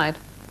for a ride,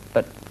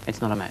 but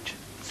it's not a match.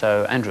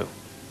 So, Andrew.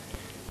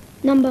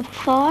 Number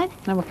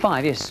 5. Number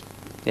 5, yes.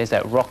 There's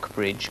that rock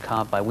bridge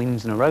carved by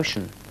winds and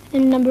erosion.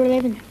 And number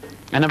 11.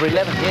 And number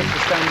 11, yes, the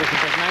Stone Bridge in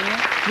Tasmania.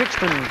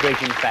 Richmond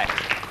Bridge, in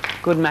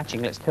fact. Good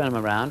matching. Let's turn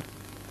them around.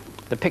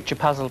 The picture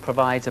puzzle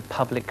provides a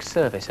public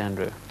service,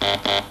 Andrew.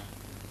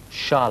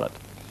 Charlotte.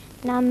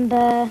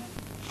 Number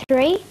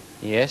 3.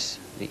 Yes,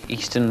 the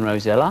Eastern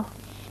Rosella.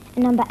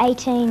 And number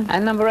 18.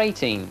 And number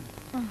 18.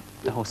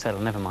 The whole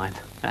settle, never mind.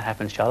 That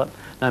happens, Charlotte.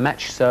 No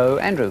match, so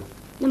Andrew.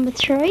 Number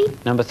 3.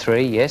 Number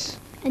 3, yes.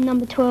 And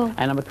number 12.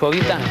 And number 12,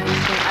 you've done it.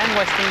 Eastern and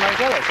Western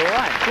Rosellas, all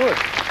right,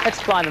 good.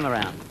 Let's fly them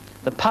around.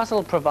 The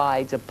puzzle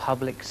provides a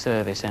public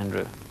service,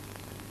 Andrew.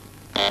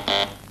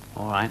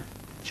 All right,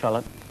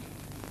 Charlotte.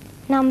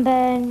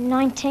 Number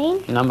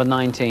 19. Number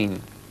 19.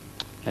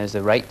 There's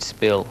the rates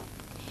bill.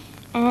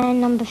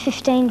 And number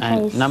 15, please.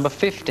 And number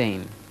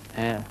 15.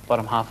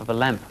 Bottom half of a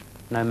lamp.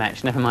 No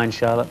match. Never mind,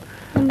 Charlotte.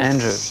 Number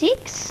Andrew.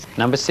 6.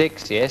 Number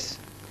 6, yes.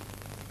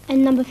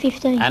 And number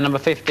 15. And number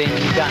 15, you've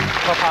done.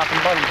 Top half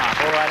and bottom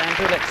half. All right,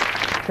 Andrew,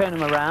 let's turn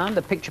them around.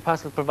 The picture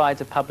puzzle provides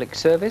a public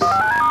service.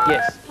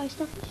 Yes. Post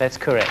office. That's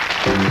correct.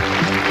 Good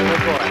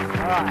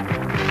boy. All right.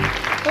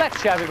 Well,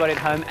 let's show everybody at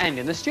home and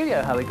in the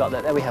studio how we got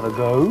that. There we have a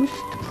ghost.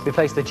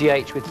 Replace the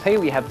GH with P.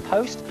 We have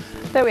post.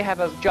 There we have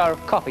a jar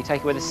of coffee.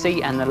 Take away the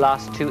C and the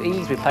last 2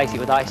 E's. Replace it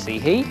with ICE.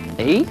 E.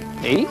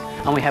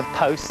 And we have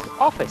post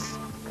office.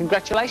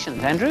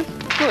 Congratulations, Andrew.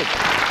 Good.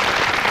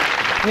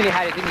 Nearly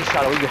had it, didn't you,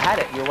 Charlotte? Well, you had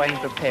it. You were waiting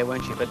for a pair,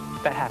 weren't you? But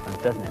that happens,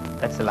 doesn't it?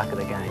 That's the luck of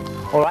the game.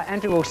 All right,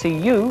 Andrew, we'll see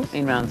you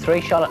in round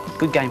 3. Charlotte,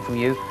 good game from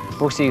you.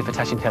 We'll see you for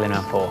touch and tell in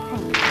round 4.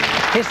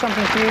 Here's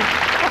something for you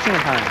watching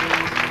at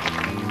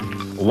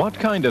home. What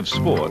kind of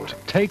sport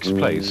takes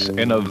place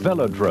in a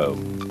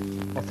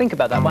velodrome? Well, think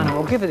about that one, and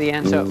we'll give you the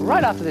answer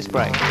right after this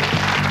break.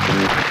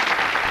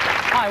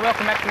 Hi,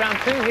 welcome back to round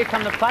 2. Here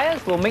come the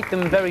players. We'll meet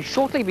them very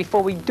shortly.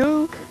 Before we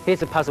do, here's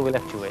the puzzle we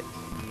left you with.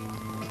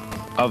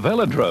 A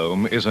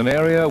velodrome is an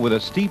area with a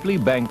steeply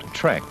banked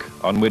track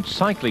on which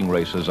cycling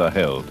races are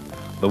held.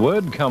 The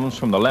word comes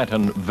from the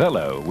Latin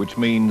velo, which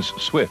means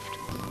swift.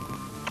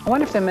 I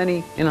wonder if there are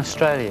many in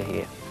Australia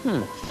here.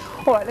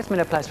 All right, let's meet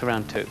our players for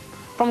round 2.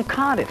 From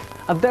Cardiff,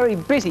 a very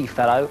busy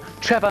fellow,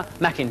 Trevor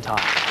McIntyre.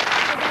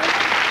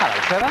 Hello,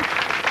 Trevor.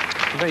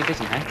 You're very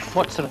busy, mate.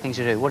 What sort of things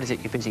do you do? What is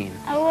it you're busy in?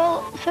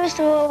 Well, first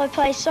of all, I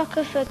play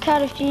soccer for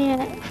Cardiff Junior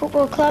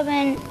Football Club,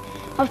 and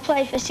I've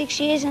played for 6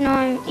 years, and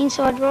I'm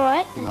inside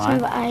right. That's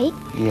number 8.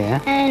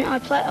 Yeah. And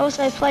I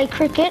also play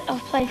cricket.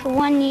 I've played for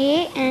 1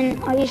 year,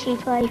 and I usually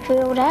play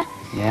fielder.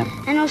 Yeah.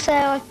 And also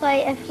I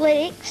play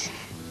athletics.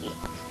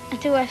 I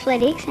do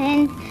athletics,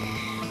 and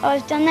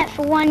I've done that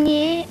for 1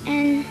 year,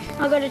 and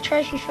I got a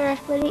trophy for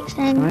athletics,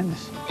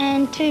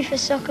 and 2 for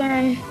soccer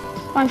and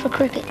 1 for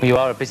cricket. Well, you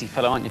are a busy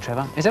fellow, aren't you,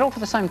 Trevor? Is that all for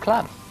the same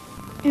club?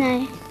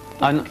 No.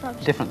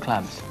 Different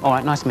clubs. All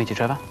right, nice to meet you,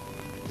 Trevor.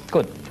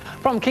 Good.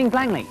 From King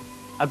Blangley,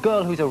 a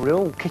girl who's a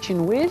real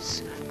kitchen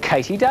whiz,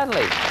 Katie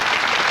Dudley.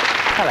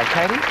 Hello,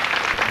 Katie.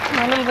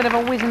 You're a little bit of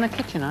a whiz in the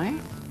kitchen, are you?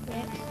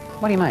 Yeah.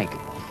 What do you make?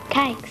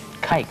 Cakes.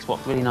 Cakes,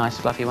 what, really nice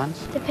fluffy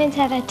ones? Depends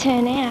how they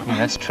turn out. Yeah,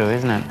 that's true,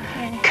 isn't it?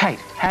 Yeah. Kate,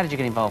 how did you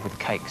get involved with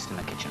cakes in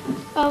the kitchen?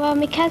 Oh, well,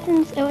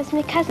 it was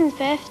my cousin's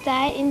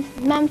birthday, and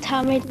Mum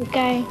told me to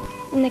go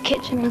in the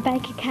kitchen and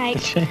bake a cake.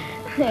 Did she?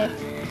 Yeah.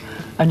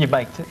 And you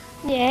baked it?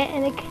 Yeah,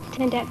 and it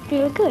turned out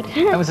really good.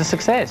 It was a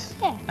success?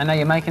 Yeah. And now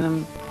you're making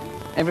them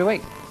every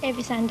week?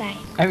 Every Sunday.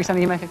 Every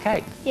Sunday you make a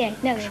cake? Yeah,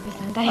 nearly every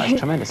Sunday. Oh, that's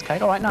tremendous,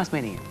 Kate. All right, nice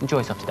meeting you. Enjoy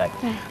yourself today.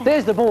 Yeah,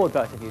 There's the board,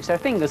 both of you, so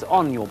fingers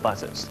on your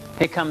buzzers.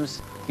 Here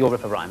comes your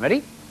ripper rhyme.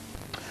 Ready?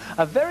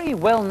 A very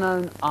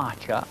well-known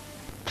archer.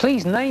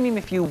 Please name him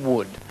if you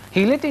would.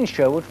 He lived in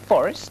Sherwood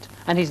Forest,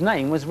 and his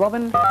name was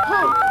Robin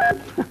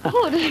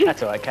Hood.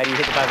 That's all right, Katie. You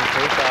hit the buzzer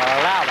too, so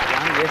I'll allow that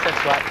one. Yes,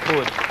 that's right,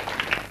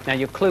 Hood. Now,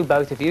 your clue,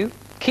 both of you.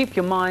 Keep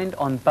your mind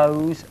on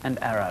bows and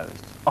arrows.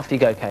 Off you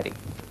go, Katie.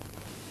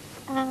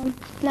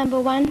 Number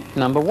 1.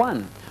 Number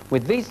 1.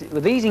 With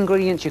these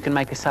ingredients, you can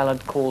make a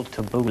salad called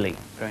tabbouleh.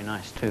 Very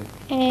nice too.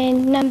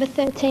 And number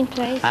 13,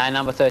 please. And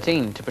number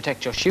 13, to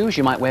protect your shoes,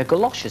 you might wear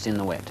galoshes in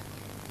the wet.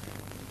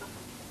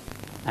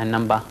 And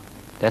number,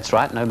 that's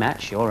right, no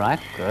match, you're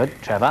right, good.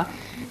 Trevor?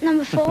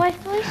 Number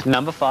 5, please.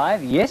 Number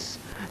 5, yes.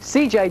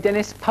 CJ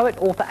Dennis, poet,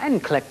 author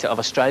and collector of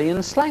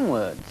Australian slang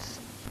words.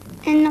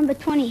 And number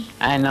 20.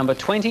 And number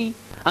 20,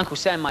 Uncle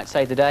Sam might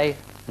save the day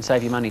and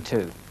save you money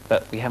too.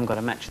 But we haven't got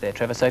a match there,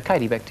 Trevor, so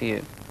Katie, back to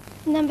you.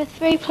 Number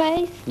 3,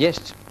 please.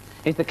 Yes.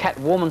 Is the cat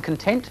warm and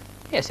content?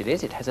 Yes, it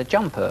is. It has a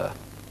jumper.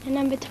 And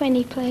number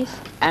 20, please.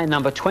 And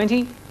number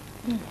 20,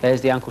 there's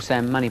the Uncle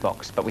Sam money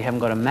box, but we haven't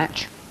got a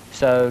match.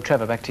 So,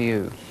 Trevor, back to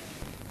you.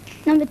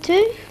 Number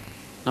 2.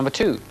 Number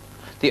 2,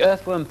 the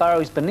earthworm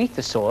burrows beneath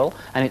the soil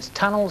and its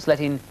tunnels let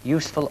in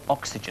useful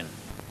oxygen.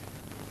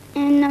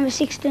 And number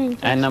 16,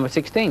 please. And number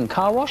 16,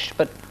 car wash,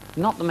 but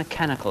not the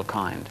mechanical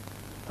kind.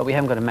 But we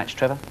haven't got a match,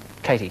 Trevor.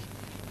 Katie?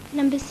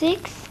 Number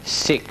 6.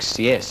 6,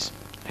 yes.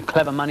 A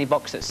clever money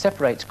box that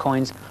separates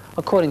coins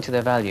according to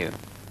their value.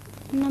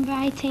 Number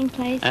 18,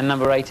 please. And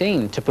number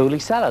 18,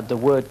 tabbouleh salad. The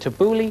word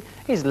tabbouleh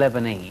is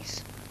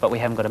Lebanese, but we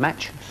haven't got a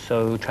match,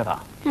 so Trevor.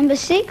 Number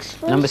 6,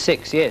 please. Number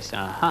 6, yes,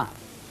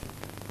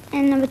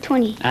 And number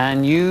 20.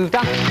 And you've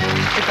done it.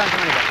 Good bunch of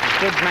money boxes.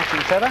 Good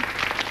matching, Trevor.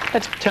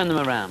 Let's turn them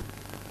around.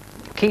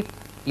 Keep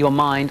your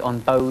mind on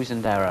bows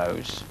and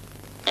arrows.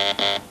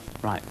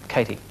 Right,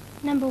 Katie.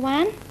 Number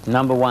 1.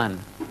 Number 1,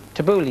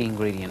 tabbouleh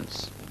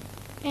ingredients.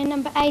 And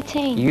number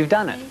 18. You've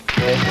done it.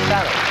 There's the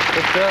salad.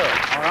 Good girl.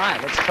 All right,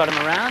 let's trot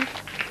them around.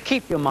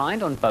 Keep your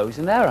mind on bows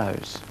and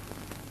arrows.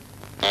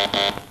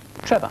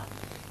 Trevor.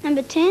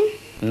 Number 10.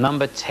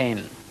 Number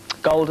 10,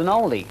 golden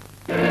oldie.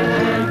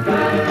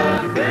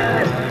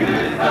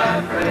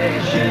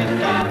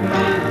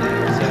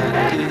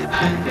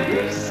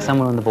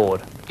 Somewhere on the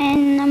board.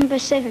 And number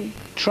 7.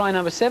 Try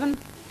number 7,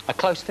 a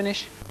close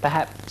finish.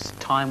 Perhaps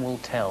time will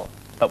tell,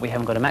 but we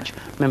haven't got a match.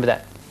 Remember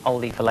that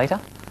oldie for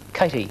later.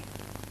 Katie.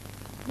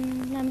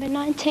 Number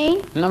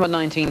 19. Number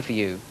 19 for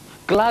you,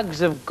 Glugs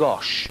of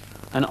Gosh,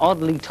 an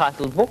oddly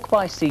titled book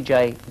by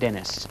CJ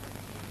Dennis.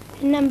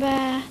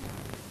 Number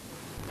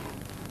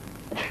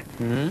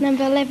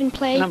 11,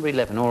 please. Number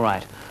 11, all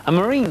right. A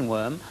marine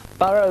worm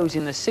burrows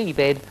in the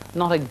seabed,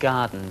 not a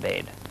garden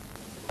bed.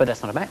 But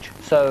that's not a match,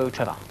 so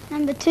Trevor.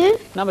 Number 2.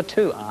 Number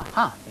 2,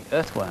 aha, the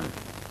earthworm.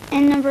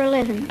 And number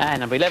 11. And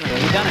number 11,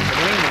 you've done it, the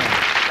marine worm.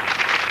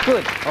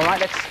 Good, all right,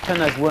 let's turn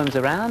those worms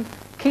around.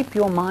 Keep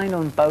your mind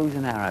on bows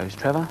and arrows,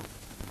 Trevor.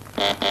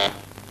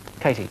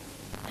 Katie.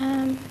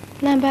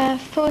 Number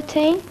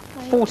 14.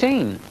 Please.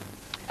 14,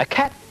 a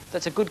cat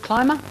that's a good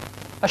climber,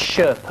 a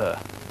Sherpa.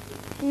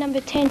 Number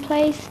 10,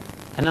 please.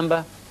 And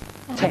number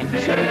 10.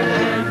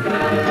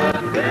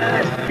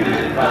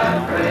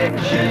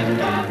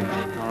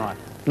 All right,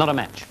 not a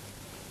match.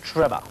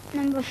 Trevor.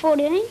 Number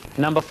 14.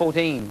 Number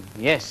 14,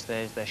 yes,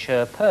 there's the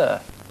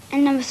Sherpa.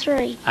 And number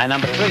 3. And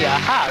number 3,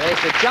 aha,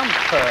 there's the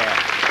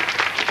jumper.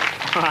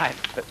 All right,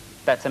 but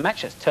that's a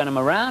match. Let's turn them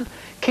around.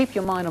 Keep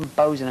your mind on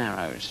bows and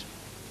arrows.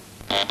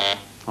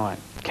 All right,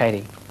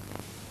 Katie.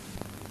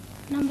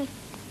 Number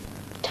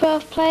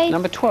 12, please.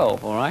 Number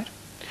 12, all right.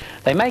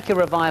 They make a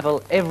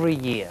revival every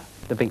year,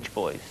 the Beach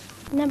Boys.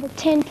 Number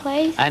 10,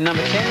 please. And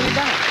number 10, you've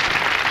done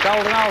it.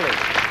 Golden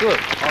oldies. Good.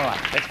 All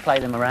right, let's play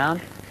them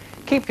around.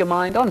 Keep your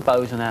mind on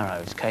bows and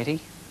arrows,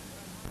 Katie.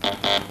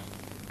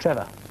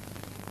 Trevor.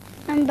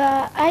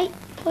 Number 8,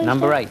 please.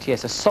 Number 8,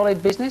 yes, a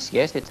solid business.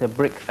 Yes, it's a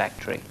brick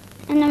factory.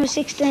 And number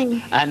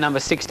 16. And number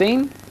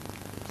 16,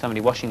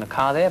 somebody washing the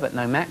car there, but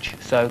no match.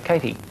 So,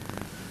 Katie.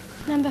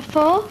 Number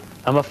 4.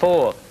 Number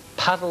 4,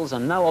 puddles are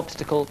no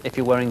obstacle if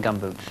you're wearing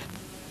gumboots.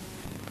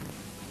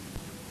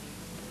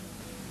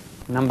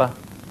 Number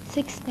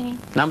 16.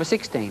 Number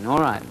 16, all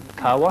right.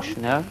 Car wash,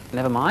 no,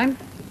 never mind.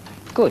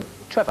 Good.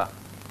 Trevor.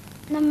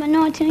 Number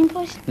 19,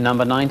 please.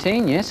 Number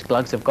 19, yes,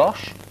 Glugs of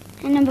Gosh.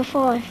 And number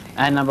 5.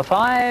 And number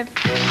 5,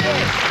 yes,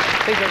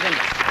 CJ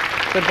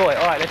Dennis. Good boy.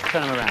 All right, let's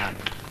turn them around.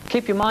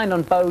 Keep your mind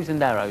on bows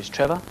and arrows,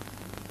 Trevor.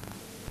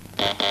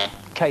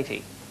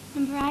 Katie.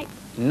 Number 8.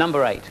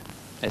 Number 8,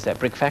 there's that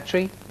brick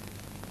factory.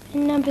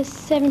 And number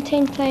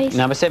 17, please.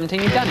 Number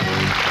 17, you've done it.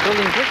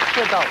 Building bricks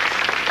for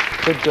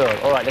adults. Good girl.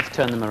 All right, let's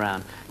turn them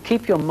around.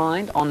 Keep your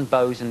mind on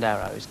bows and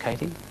arrows,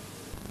 Katie.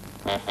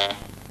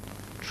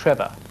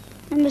 Trevor.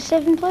 Number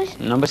 7, please.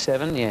 Number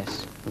 7,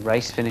 yes.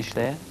 Race finish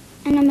there.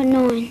 And number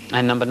 9.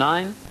 And number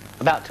 9,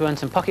 about to earn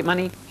some pocket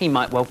money. He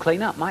might well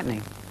clean up, mightn't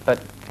he?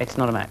 But it's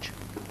not a match.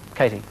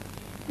 Katie.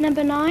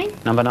 Number 9.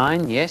 Number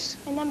 9, yes.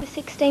 And number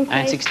 16, please.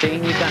 And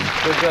 16, you've done it.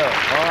 Good girl.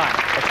 All right,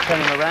 let's turn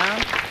them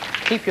around.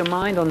 Keep your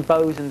mind on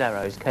bows and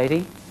arrows,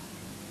 Katie.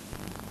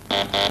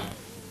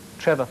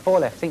 Trevor, 4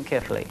 left. Think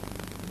carefully.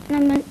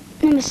 Number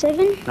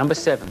 7. Number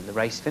 7, the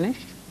race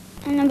finished.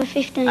 And number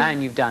 15.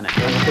 And you've done it.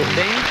 Number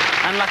 15.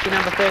 Unlucky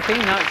number 13.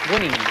 No, it's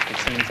winning, it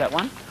seems, that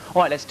one.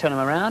 All right, let's turn them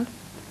around.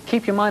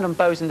 Keep your mind on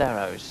bows and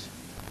arrows.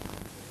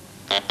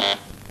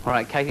 All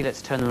right, Katie,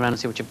 let's turn them around and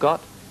see what you've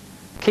got.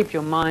 Keep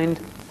your mind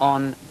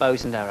on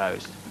bows and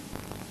arrows.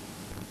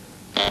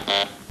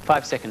 5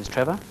 5 seconds,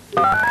 Trevor.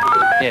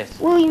 Yes.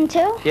 William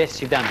Tell.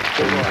 Yes, you've done it.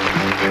 Good work.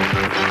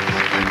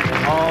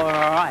 All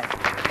right.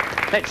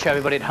 Let's show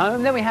everybody at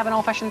home. Then we have an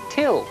old-fashioned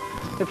till.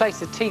 Replace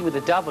the T with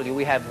a W.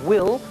 We have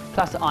Will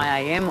plus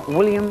I-A-M.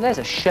 William, there's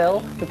a shell.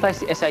 Replace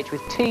the S-H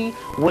with T.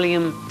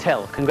 William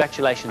Tell.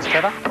 Congratulations,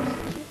 Trevor.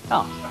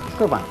 Oh,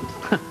 good one.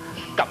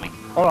 Got me.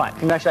 All right,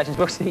 congratulations.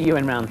 We'll see you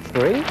in round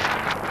 3.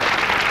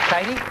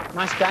 Katie,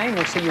 nice game.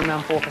 We'll see you in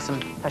round 4 for some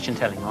fashion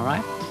telling, all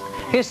right?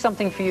 Here's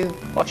something for you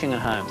watching at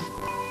home.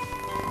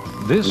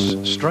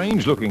 This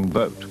strange-looking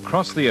boat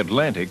crossed the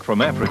Atlantic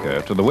from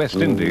Africa to the West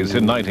Indies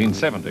in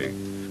 1970.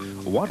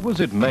 What was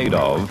it made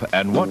of,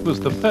 and what was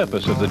the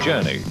purpose of the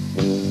journey?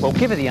 We'll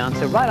give you the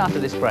answer right after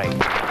this break.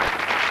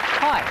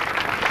 Hi,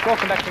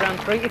 welcome back to round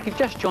 3. If you've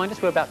just joined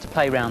us, we're about to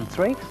play round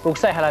 3. We'll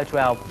say hello to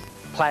our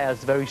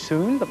players very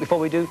soon, but before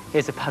we do,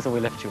 here's the puzzle we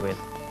left you with.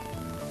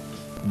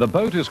 The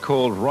boat is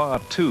called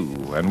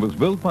Ra-2 and was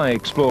built by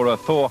explorer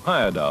Thor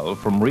Heyerdahl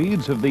from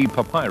reeds of the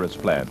papyrus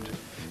plant.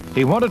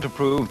 He wanted to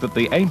prove that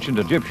the ancient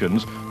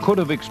Egyptians could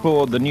have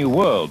explored the New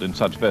World in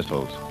such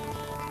vessels.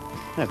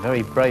 They're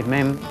very brave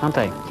men, aren't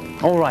they?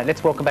 All right,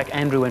 let's welcome back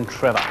Andrew and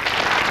Trevor.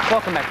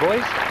 Welcome back,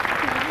 boys.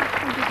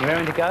 You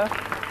raring to go?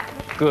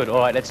 Good, all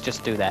right, let's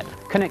just do that.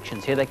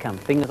 Connections, here they come.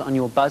 Fingers on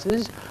your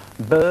buzzers.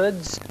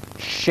 Birds,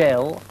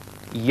 shell,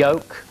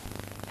 yolk,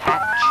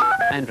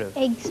 hatch. Andrew?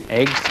 Eggs.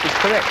 Eggs is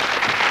correct.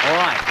 All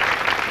right.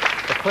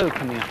 The clue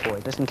coming up,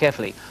 boys. Listen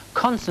carefully.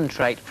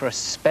 Concentrate for a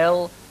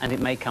spell and it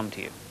may come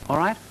to you. All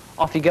right?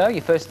 Off you go.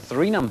 Your first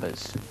 3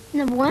 numbers.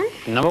 Number 1.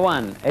 Number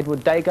 1.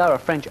 Edward Degas, a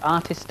French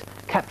artist,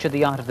 captured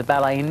the art of the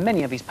ballet in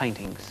many of his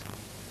paintings.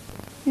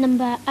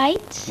 Number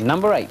 8.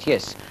 Number 8,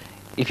 yes.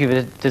 If you're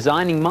a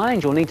designing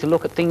mind, you'll need to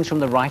look at things from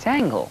the right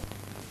angle.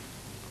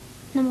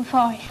 Number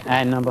 5.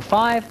 And number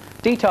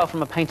 5, detail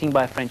from a painting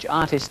by a French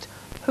artist.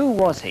 Who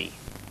was he?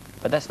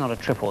 But that's not a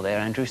triple there,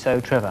 Andrew, so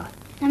Trevor.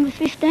 Number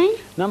 15.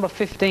 Number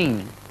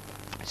 15.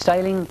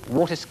 Sailing,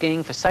 water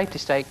skiing, for safety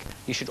sake,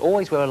 you should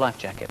always wear a life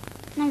jacket.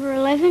 Number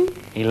 11.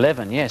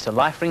 11, yes, a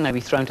life ring may be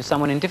thrown to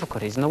someone in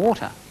difficulties in the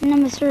water.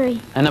 Number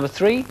 3. And number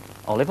 3,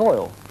 olive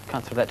oil.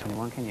 Can't throw that to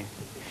anyone, can you?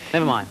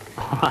 Never mind.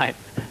 All right.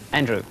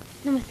 Andrew.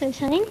 Number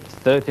 13.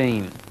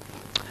 13.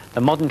 The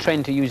modern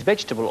trend to use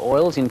vegetable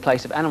oils in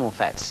place of animal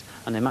fats,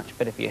 and they're much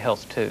better for your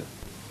health too.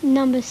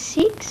 Number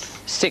 6.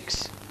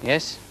 6,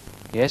 yes.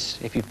 Yes,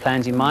 if you've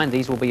plans in mind,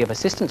 these will be of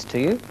assistance to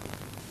you.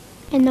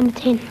 And number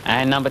 10.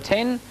 And number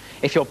 10,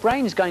 if your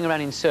brain's going around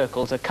in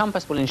circles, a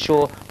compass will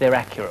ensure they're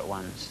accurate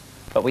ones.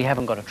 But we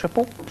haven't got a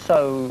triple,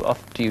 so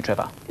off to you,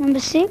 Trevor. Number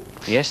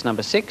 6. Yes,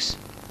 number 6.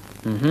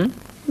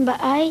 Mm-hmm. Number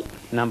 8.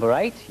 Number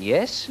 8,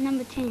 yes.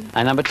 Number 10.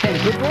 And number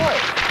 10, good boy.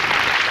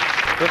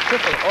 Good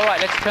triple. All right,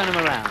 let's turn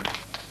them around.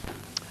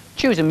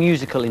 Choose a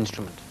musical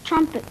instrument.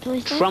 Trumpet,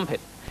 please. Dad.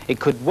 Trumpet. It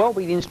could well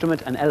be the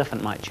instrument an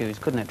elephant might choose,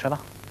 couldn't it, Trevor?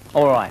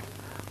 All right.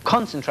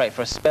 Concentrate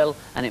for a spell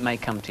and it may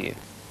come to you.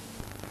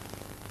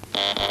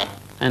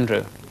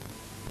 Andrew.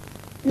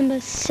 Number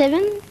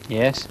 7.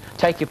 Yes.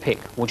 Take your pick.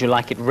 Would you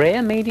like it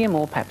rare, medium,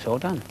 or perhaps all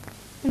done?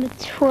 Number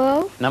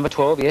 12. Number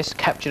 12, yes.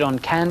 Captured on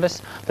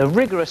canvas, the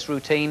rigorous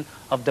routine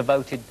of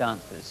devoted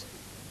dancers.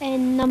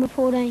 And number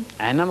 14.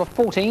 And number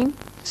 14,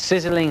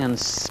 sizzling and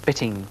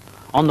spitting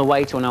on the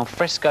way to an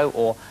alfresco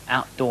or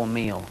outdoor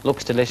meal.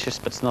 Looks delicious,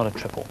 but it's not a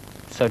triple.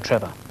 So,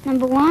 Trevor.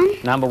 Number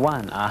 1. Number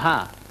 1,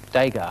 Ahhhh,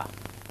 Degas.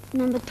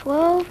 Number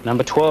 12.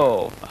 Number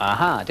 12,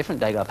 Ahhhh,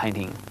 different Degas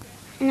painting.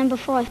 And number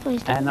 5,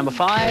 please. Dad. And number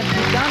 5,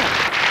 you've done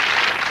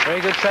it. Very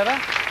good, Trevor.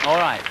 All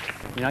right,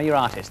 you know your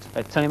artist.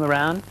 Let's turn him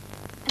around.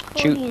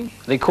 Accordion.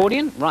 The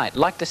accordion, right.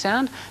 Like the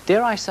sound?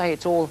 Dare I say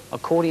it's all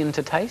accordion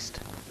to taste?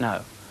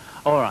 No.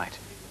 All right.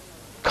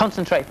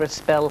 Concentrate for a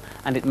spell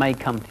and it may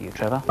come to you,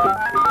 Trevor.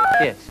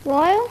 Yes.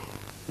 While.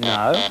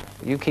 No.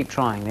 You keep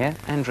trying there.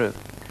 Andrew.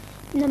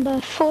 Number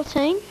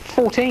 14.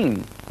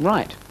 14.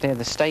 Right. They're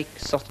the steak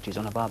sausages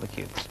on a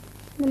barbecue.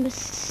 Number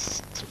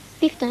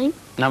 15.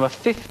 Number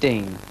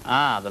 15.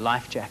 Ah, the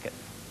life jacket.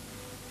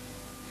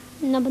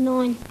 Number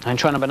 9. And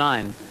try number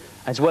 9.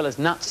 As well as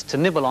nuts to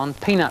nibble on,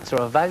 peanuts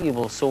are a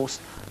valuable source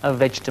of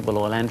vegetable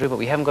oil, Andrew, but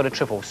we haven't got a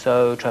triple,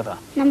 so Trevor.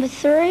 Number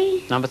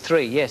 3. Number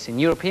 3, yes. In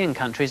European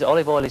countries,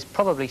 olive oil is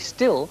probably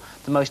still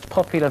the most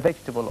popular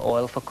vegetable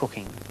oil for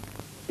cooking.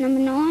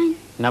 Number 9.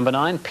 Number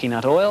 9,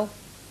 peanut oil.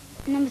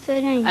 Number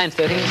 13. And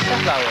 13,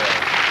 safflower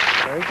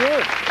oil. Very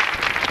good.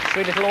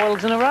 3 little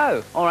oils in a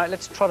row. All right,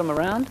 let's trot them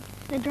around.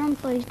 The drum,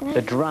 please, Dad.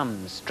 The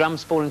drums.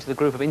 Drums fall into the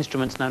group of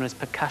instruments known as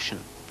percussion.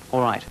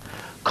 All right.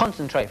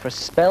 Concentrate for a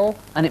spell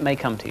and it may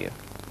come to you.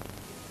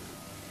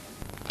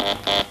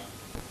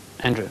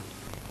 Andrew.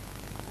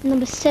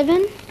 Number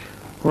 7.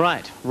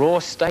 Right, raw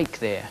steak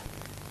there.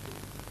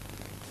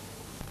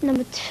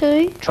 Number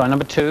 2. Try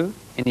number 2.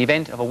 In the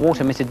event of a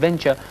water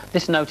misadventure,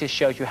 this notice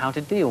shows you how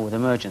to deal with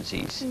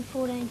emergencies. And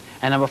 14.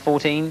 And number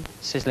 14,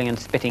 sizzling and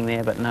spitting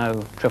there, but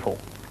no triple.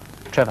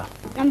 Trevor.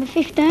 Number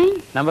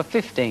 15. Number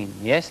 15,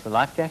 yes, the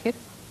life jacket.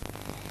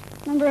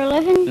 Number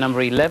 11.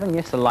 Number 11,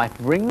 yes, the life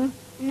ring.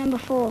 And number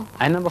 4.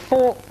 And number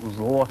 4,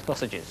 raw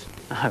sausages.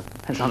 Oh,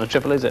 that's not a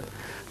triple, is it?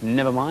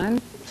 Never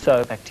mind.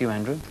 So, back to you,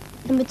 Andrew.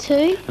 Number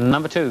 2. And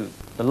number 2,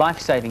 the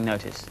life-saving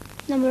notice.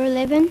 Number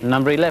 11.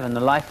 Number 11, the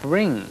life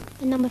ring.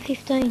 And number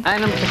 15.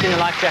 And number 15, the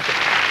life jacket.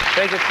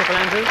 Very good, Triple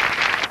Andrew.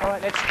 All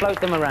right, let's float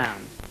them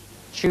around.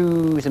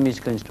 Choose a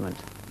musical instrument.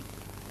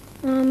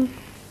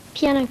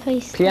 Piano,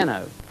 please.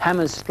 Piano.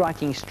 Hammers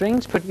striking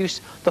strings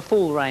produce the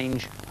full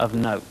range of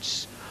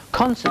notes.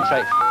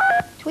 Concentrate.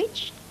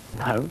 Twitch.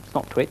 No, it's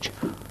not Twitch.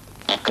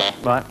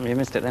 Right, you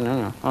missed it then.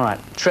 No. All right,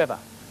 Trevor.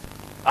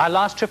 Our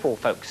last triple,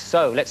 folks.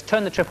 So let's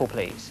turn the triple,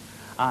 please.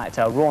 It's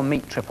our raw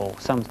meat triple.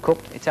 Some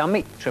cooked. It's our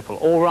meat triple.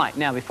 All right.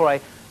 Now, before I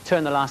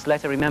turn the last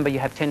letter, remember you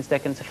have 10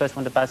 seconds. The first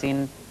one to buzz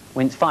in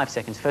wins 5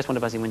 seconds. The first one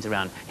to buzz in wins a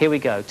round. Here we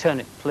go. Turn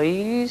it,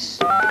 please.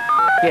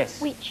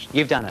 Yes. Which?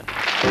 You've done it.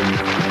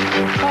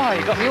 Oh,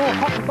 you got me all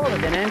hot and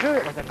bothered then, Andrew.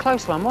 It was a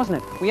close one,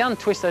 wasn't it? We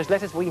untwist those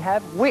letters. We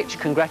have which.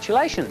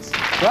 Congratulations.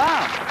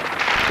 Wow.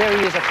 There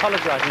he is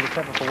apologising to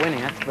Trevor for winning.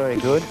 That's very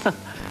good.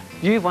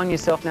 You've won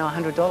yourself now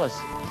 $100.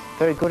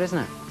 Very good, isn't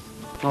it?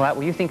 All right,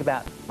 well, you think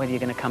about whether you're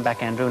going to come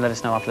back, Andrew, and let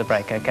us know after the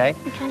break, OK?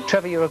 OK.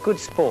 Trevor, you're a good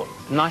sport.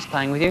 Nice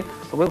playing with you,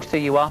 but we'll see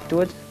you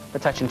afterwards for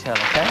touch and tell,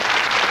 OK?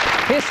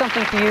 Here's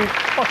something for you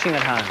watching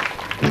at home.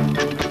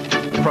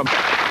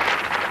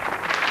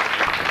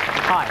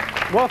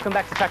 Hi, welcome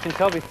back to Touch and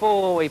Tell.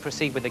 Before we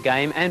proceed with the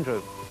game,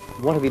 Andrew,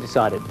 what have you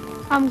decided?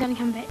 I'm going to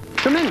come back.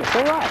 Tremendous,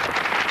 all right.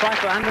 Try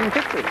for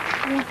 150.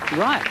 Yeah.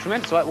 Right,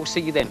 tremendous. All right, we'll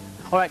see you then.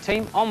 All right,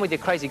 team, on with your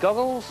crazy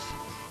goggles.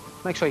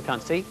 Make sure you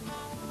can't see.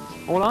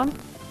 All on?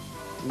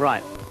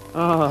 Right.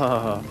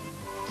 Oh.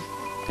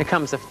 Here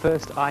comes the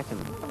first item.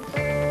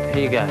 Here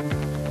you go.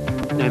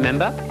 Now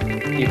remember,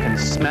 you can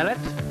smell it,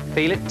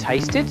 feel it,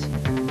 taste it.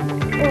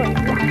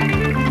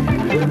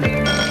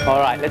 All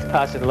right, let's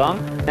pass it along.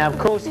 Now, of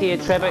course, here,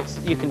 Trevor,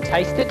 you can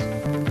taste it.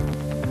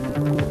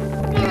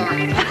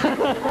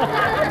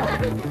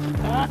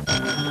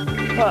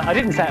 Well, I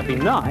didn't say it'd be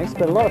nice,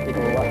 but a lot of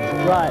people will like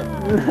it. Right.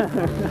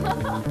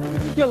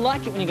 You'll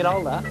like it when you get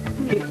older.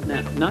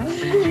 No?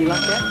 You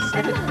like that?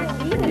 Sniff it?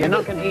 You're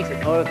not going to eat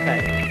it?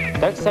 OK.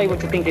 Don't say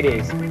what you think it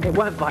is. It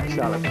won't bite,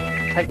 Charlotte.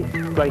 Take it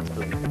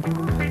gracefully.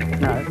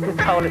 No, just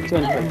hold it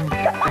gently.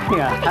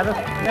 Yeah, have it.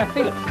 Yeah,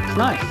 feel it. It's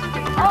nice.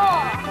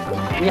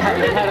 You have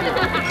it.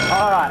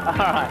 All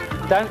right.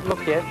 Don't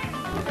look yet.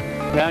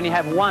 We only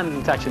have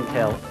one touch and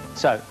tell.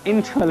 So,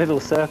 into a little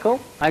circle.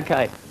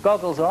 OK,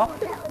 goggles off.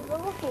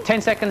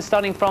 10 seconds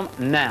starting from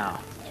now.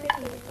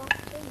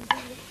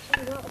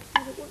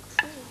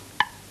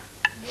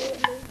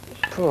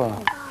 Poor.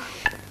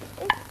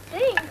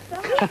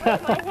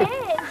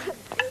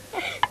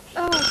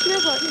 Oh, it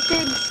smells like the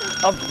dead.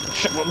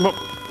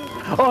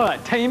 All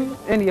right, team,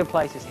 into your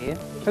places here.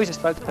 Who's your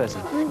spokesperson?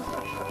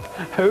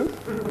 Who?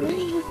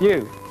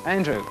 You,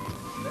 Andrew.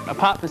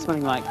 Apart from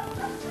smelling like...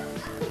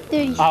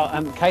 Dirty.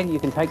 Oh, Katie, you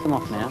can take them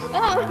off now.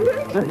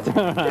 That's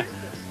all right.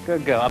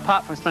 Good girl.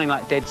 Apart from smelling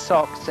like dead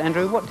socks,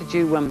 Andrew, what did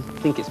you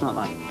think it smelled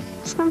like?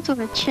 Some sort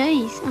of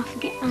cheese. I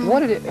forget. What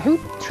did it...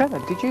 Trevor,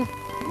 did you...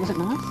 Was it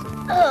nice?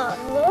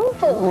 Oh,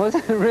 awful. Was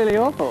it really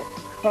awful?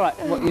 All right,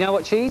 you know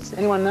what cheese?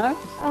 Anyone know?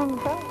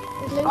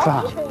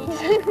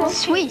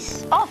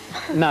 Swiss. Off.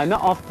 No,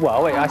 not off.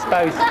 Well, wait, I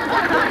suppose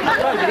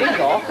it is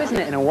off, isn't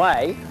it, in a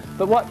way?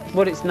 But what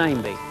would its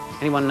name be?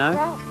 Anyone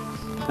know?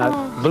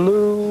 No.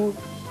 Blue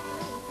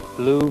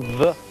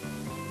though.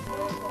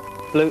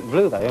 Blue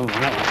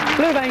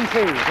vein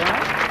teas,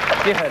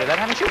 right? You've heard of that,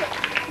 haven't you?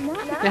 No.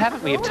 You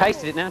haven't? Well, you've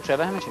tasted it now,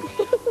 Trevor, haven't you?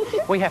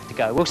 We have to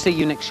go. We'll see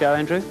you next show,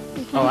 Andrew.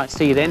 Okay. All right,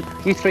 see you then.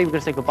 You three we're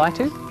going to say goodbye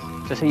to.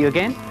 So see you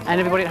again. And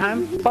everybody at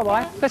home,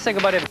 bye-bye. Let's say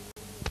goodbye to everybody.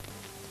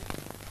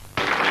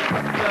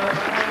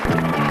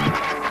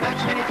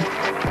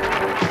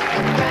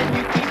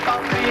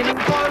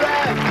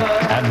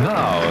 And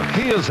now,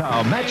 here's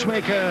our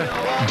matchmaker,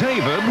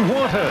 David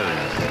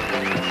Waters.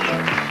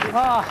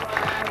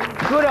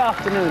 Good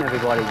afternoon,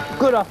 everybody.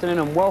 Good afternoon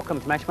and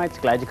welcome to Matchmates.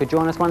 Glad you could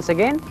join us once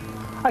again.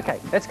 OK,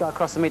 let's go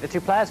across to meet the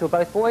two players who are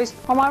both boys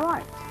on my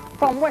right.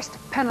 From West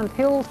Pennant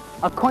Hills,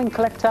 a coin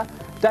collector,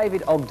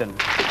 David Ogden.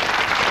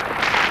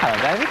 Hello,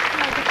 David.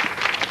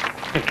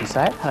 You can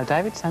say it. Hello,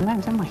 David. Same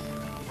names, haven't we?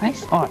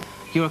 Nice. All right.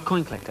 You're a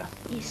coin collector.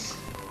 Yes.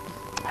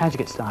 How'd you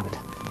get started?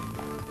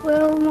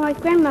 Well, my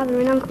grandmother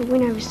and uncle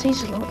went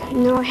overseas a lot,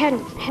 and I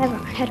hadn't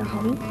had a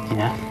hobby.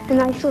 Yeah. And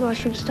they thought I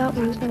should start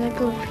one, so they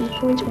brought a few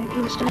coins back and I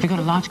Have started. you got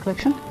a large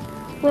collection?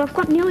 Well, I've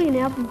got nearly an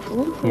album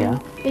full. Yeah.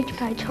 Each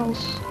page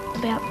holds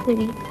about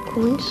 30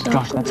 coins. So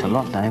Gosh, that's a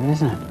lot, David,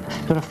 isn't it?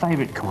 Got a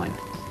favourite coin?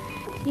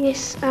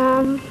 Yes,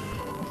 an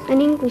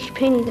English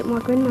penny that my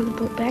grandmother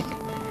brought back,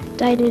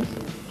 dated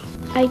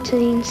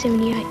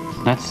 1878.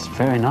 That's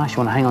very nice. You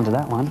want to hang on to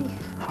that one?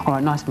 All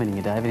right, nice meeting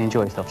you, David.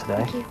 Enjoy yourself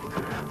today. Thank you.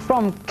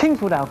 From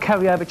Kingswoodale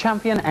carryover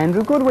champion,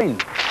 Andrew Goodwin.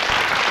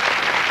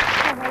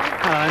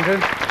 Hello, Andrew.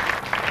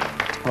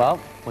 Well,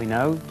 we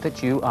know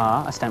that you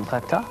are a stamp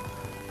collector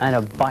and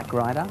a bike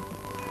rider.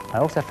 I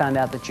also found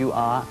out that you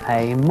are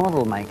a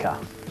model maker.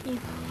 Yeah.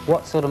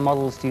 What sort of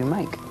models do you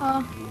make?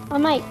 I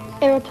make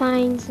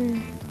aeroplanes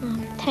and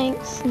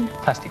tanks and...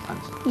 Plastic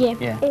ones? Yeah,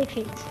 Yeah.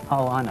 airfields.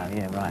 Oh, I know,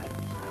 yeah, right.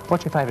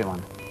 What's your favourite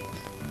one?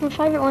 My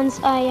favourite one's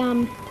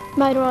a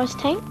motorised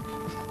tank.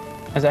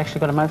 Has it actually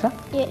got a motor?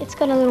 Yeah, it's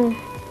got a little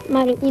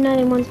motor, you know,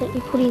 the ones that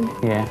you put in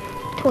Yeah.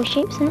 toy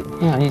ships in it?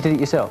 Yeah, and you did it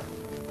yourself?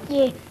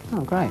 Yeah,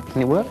 Oh, great.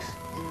 And it works?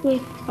 yeah.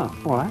 Oh,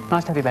 all right.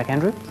 Nice to have you back,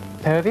 Andrew.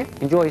 Pair of you.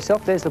 Enjoy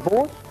yourself. There's the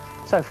board.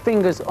 So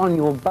fingers on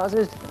your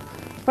buzzers.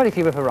 Ready for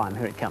your rip a rhyme.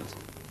 Here it comes.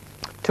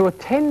 To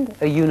attend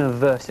a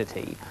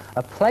university,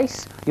 a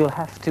place you'll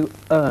have to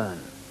earn.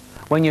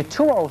 When you're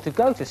too old to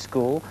go to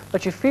school,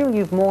 but you feel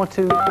you've more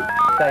to...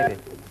 David.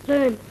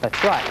 Learn.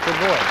 That's right. Good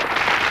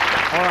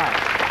boy. All right.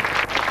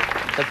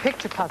 The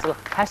picture puzzle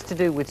has to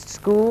do with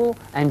school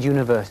and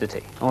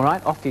university. All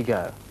right, off you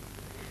go.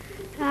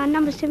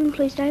 Number 7,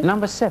 please, David.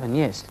 Number 7,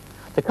 yes.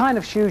 The kind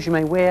of shoes you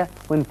may wear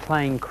when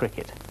playing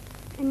cricket.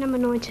 And number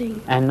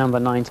 19. And number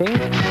 19. Oh,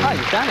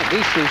 you've done it.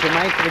 These shoes are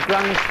made for the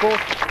growing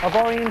sport of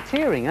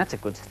orienteering. That's a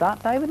good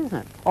start, David, isn't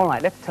it? All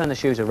right, let's turn the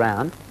shoes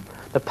around.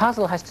 The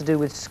puzzle has to do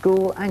with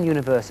school and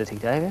university,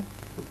 David.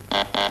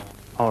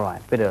 All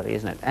right, a bit early,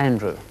 isn't it?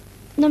 Andrew.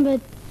 Number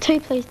 2,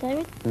 please,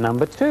 David.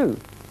 Number 2.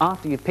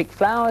 After you pick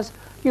flowers,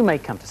 you may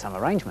come to some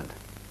arrangement.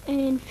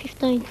 And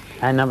 15.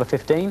 And number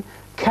 15.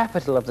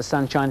 Capital of the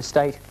Sunshine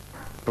State,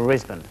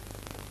 Brisbane.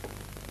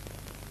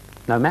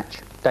 No match?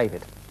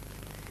 David.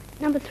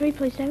 Number 3,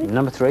 please, David.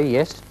 Number 3,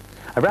 yes.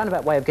 A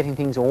roundabout way of getting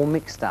things all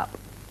mixed up.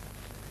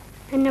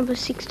 And number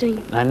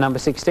 16. And number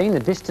 16, the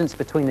distance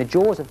between the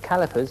jaws of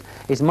calipers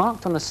is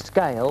marked on a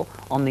scale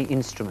on the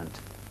instrument.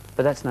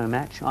 But that's no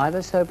match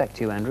either, so back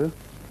to you, Andrew.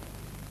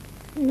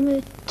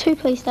 Number 2,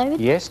 please, David.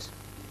 Yes.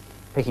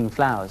 Picking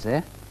flowers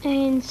there.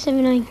 And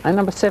 17. And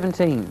number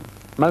 17,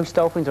 most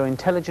dolphins are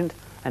intelligent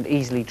and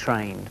easily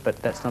trained, but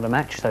that's not a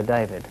match, so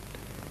David.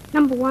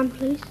 Number 1,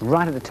 please.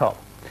 Right at the top.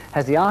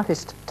 Has the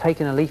artist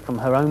taken a leaf from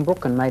her own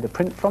book and made a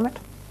print from it?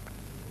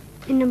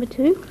 And number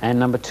 2. And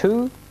number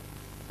 2,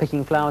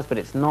 picking flowers, but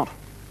it's not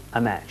a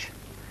match.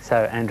 So,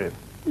 Andrew.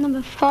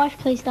 Number 5,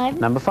 please,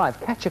 David. Number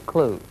 5, catch a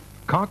clue.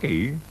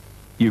 Cocky.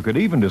 You could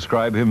even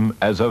describe him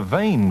as a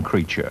vain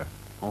creature.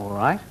 All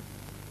right.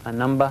 And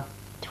number?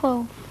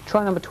 12.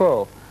 Try number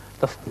 12.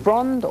 The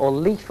frond or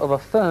leaf of a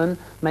fern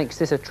makes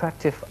this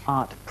attractive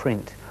art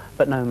print,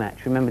 but no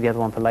match. Remember the other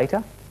one for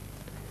later?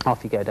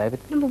 Off you go, David.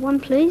 Number 1,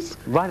 please.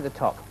 Right at the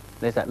top,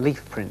 there's that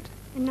leaf print.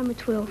 And number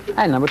 12.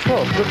 And number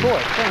 12, good boy,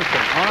 fern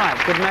print. All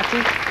right, good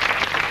matching.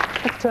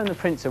 Let's turn the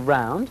prints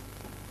around.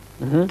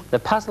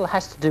 The puzzle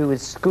has to do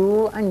with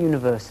school and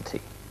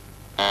university.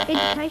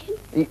 Education.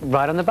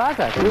 Right on the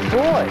buzzer. Good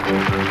boy.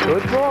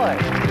 Good boy.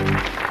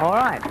 All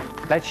right.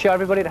 Let's show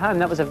everybody at home.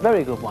 That was a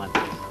very good one.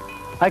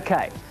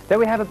 Okay. There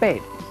we have a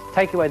bed.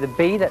 Take away the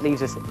B. That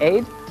leaves us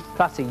ed.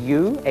 Plus a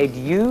U.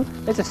 Edu.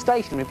 There's a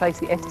station. Replace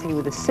the ST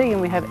with a C and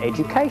we have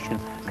education.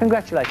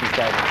 Congratulations,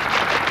 David.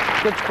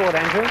 Good sport,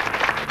 Andrew.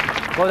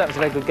 Well, that was a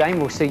very good game.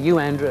 We'll see you,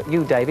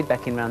 David,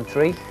 back in round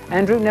 3.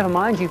 Andrew, never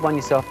mind. You've won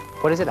yourself,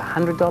 what is it,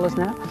 $100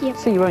 now? Yep.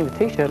 See, you're wearing the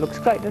T-shirt. Looks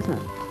great, doesn't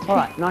it? All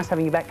right, nice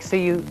having you back.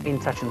 See you in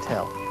Touch and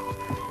Tell.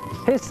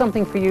 Here's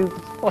something for you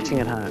watching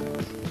at home.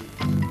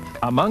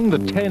 Among the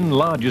 10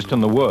 largest in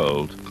the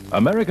world,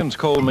 Americans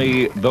call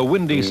me the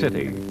Windy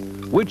City.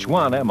 Which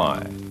one am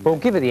I? We'll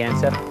give you the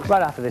answer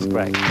right after this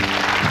break.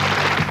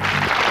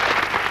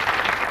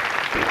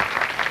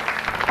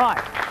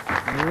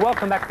 Hi,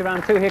 welcome back to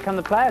round 2. Here come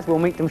the players. We'll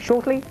meet them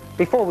shortly.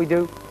 Before we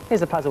do,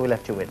 here's the puzzle we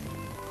left you with.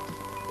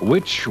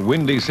 Which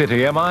Windy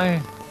City am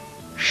I?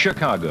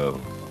 Chicago.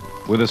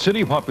 With a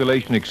city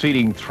population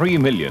exceeding 3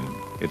 million,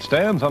 it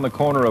stands on the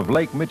corner of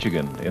Lake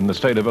Michigan in the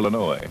state of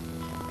Illinois.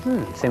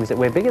 Seems that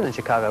we're bigger than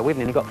Chicago. We've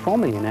nearly got 4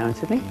 million now in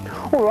Sydney.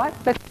 All right,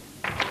 let's...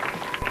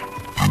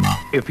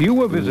 If you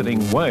were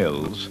visiting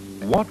Wales,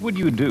 what would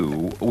you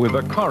do with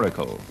a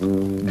coracle?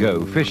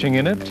 Go fishing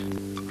in it,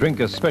 drink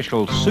a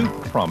special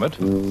soup from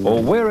it,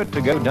 or wear it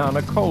to go down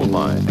a coal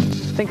mine?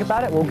 Think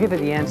about it. We'll give you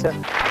the answer.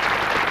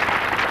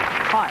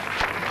 Hi,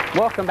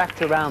 welcome back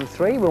to round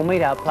 3. We'll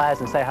meet our players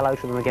and say hello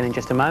to them again in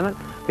just a moment.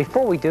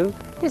 Before we do,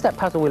 here's that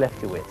puzzle we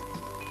left you with.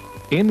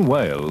 In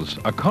Wales,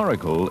 a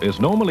coracle is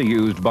normally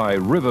used by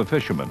river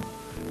fishermen.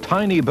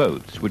 Tiny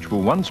boats which were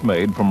once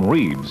made from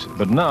reeds,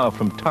 but now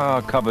from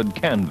tar-covered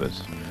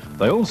canvas.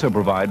 They also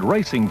provide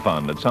racing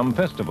fun at some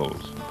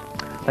festivals.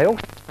 They all...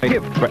 A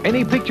gift for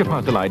any picture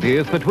puzzle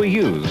ideas that we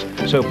use.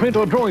 So print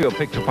or draw your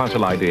picture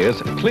puzzle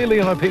ideas clearly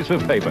on a piece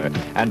of paper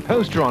and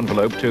post your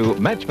envelope to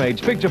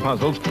Matchmates Picture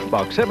Puzzles,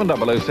 Box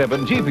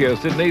 7007, GPO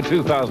Sydney,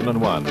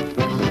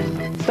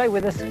 2001. Stay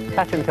with us.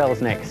 Touch and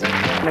Tell's next. Oh,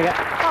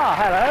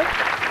 hello.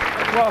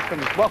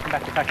 Welcome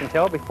back to Touch and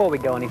Tell. Before we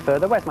go any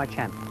further, where's my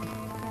champ?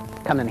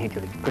 Come in here,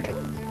 Julie, quickly.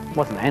 It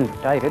wasn't Andrew,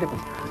 David, it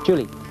was...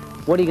 Julie,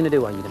 what are you going to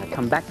do? Are you going to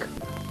come back?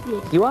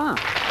 Yes. You are?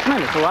 Come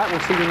on, it's all right. We'll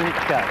see you in the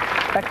next go.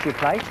 Back to your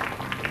plate.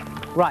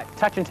 Right,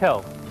 Touch and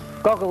Tell.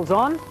 Goggles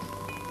on.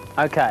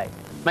 Okay.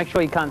 Make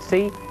sure you can't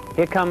see.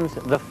 Here comes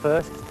the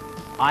first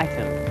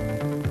item.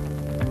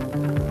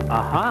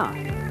 Aha.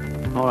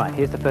 All right,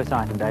 here's the first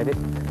item, David.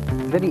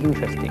 Very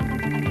interesting.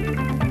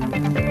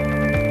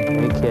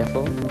 Very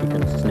careful. You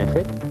can sniff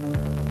it.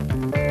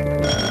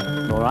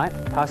 All right,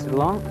 pass it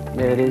along.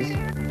 There it is.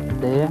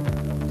 There.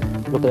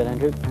 Look at that,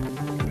 Andrew.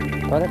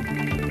 Got it?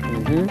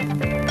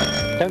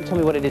 Don't tell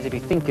me what it is if you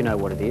think you know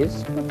what it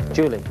is.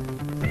 Julie.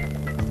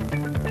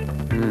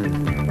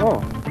 Oh.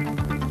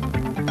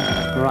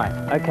 Right,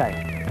 okay.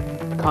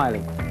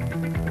 Kylie.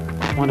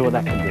 Wonder what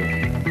that could be.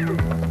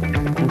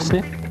 And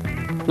sniff?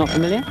 Not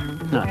familiar?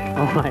 No.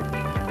 All right.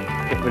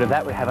 Get rid of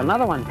that. We have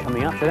another one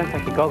coming up, so don't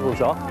take your goggles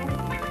off.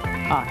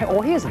 Oh,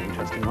 here's an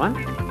interesting one.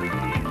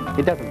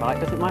 It doesn't bite,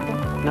 does it, Michael?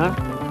 No?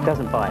 It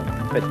doesn't bite,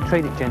 but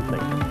treat it gently.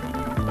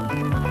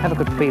 Have a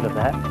good feel of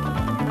that.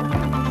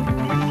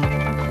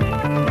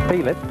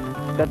 Feel it.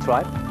 That's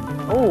right.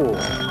 Oh,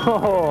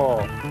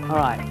 all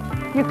right.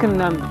 You can,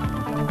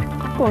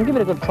 go on, give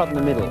it a good trot in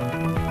the middle.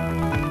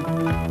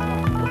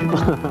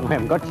 We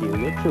haven't got you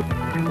yet, too.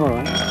 All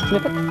right.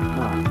 Sniff it.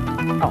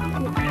 Oh.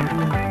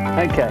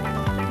 Okay.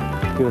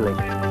 Julie.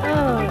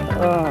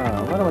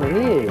 Oh, what do it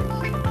is?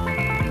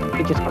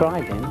 You just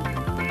cried then.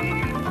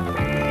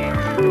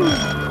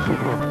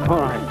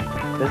 All right.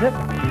 Does it?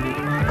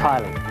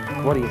 Kylie,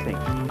 what do you think?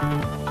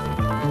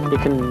 You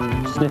can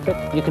sniff it.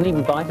 You can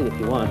even bite it if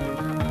you want.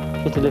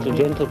 Just a little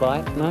gentle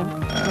bite, no?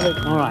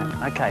 All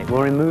right, okay,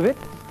 we'll remove it.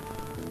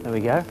 There we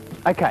go.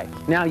 Okay,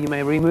 now you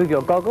may remove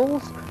your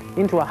goggles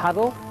into a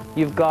huddle.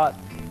 You've got,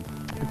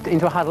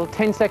 into a huddle,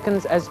 10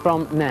 seconds as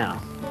from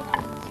now.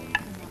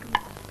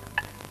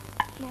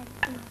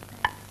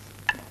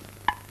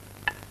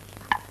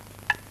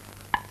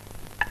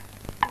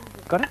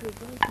 Got it?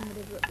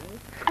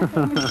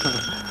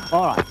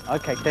 All right,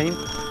 okay, team.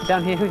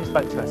 Down here, who just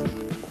spoke to us?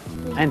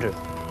 Andrew.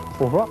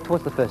 Well, what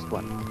was the first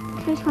one?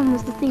 The first one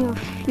was the thing of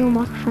your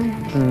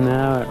microphone.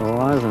 No, it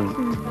wasn't.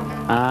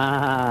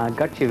 Ah,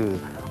 got you.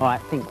 All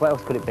right, think, what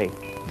else could it be?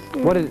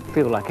 What did it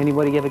feel like?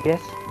 Anybody ever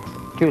guess?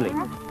 Julie?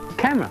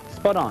 Camera,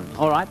 spot on.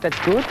 All right, that's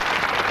good.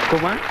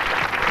 Good one.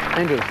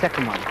 Andrew,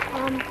 second one.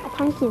 A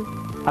pumpkin.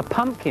 A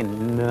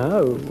pumpkin?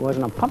 No, it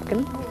wasn't a pumpkin.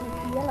 It's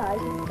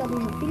yellow, it's got a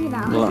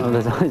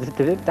fingernail.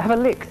 Did it? Have a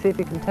lick, see if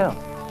you can tell.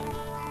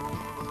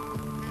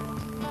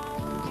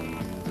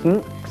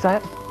 Say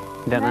it?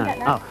 You don't know.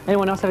 Oh,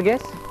 anyone else have a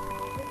guess?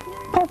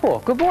 Pawpaw,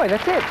 good boy,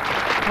 that's it.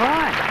 All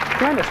right,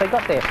 tremendous, they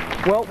got there.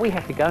 Well, we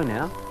have to go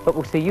now, but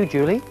we'll see you,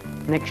 Julie,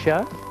 next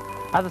show.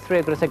 Other three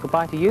are going to say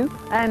goodbye to you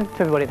and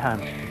to everybody at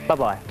home.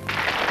 Bye-bye.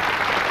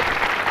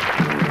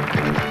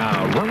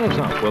 Our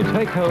runners-up will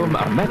take home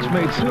a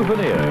match-made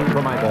souvenir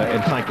from either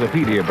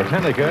Encyclopedia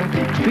Britannica,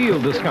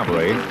 Field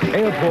Discovery,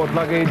 Airport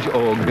Luggage,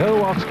 or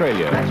Go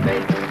Australia.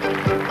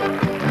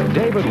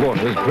 David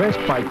Waters,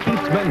 dressed by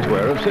Keith's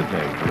Menswear of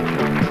Sydney.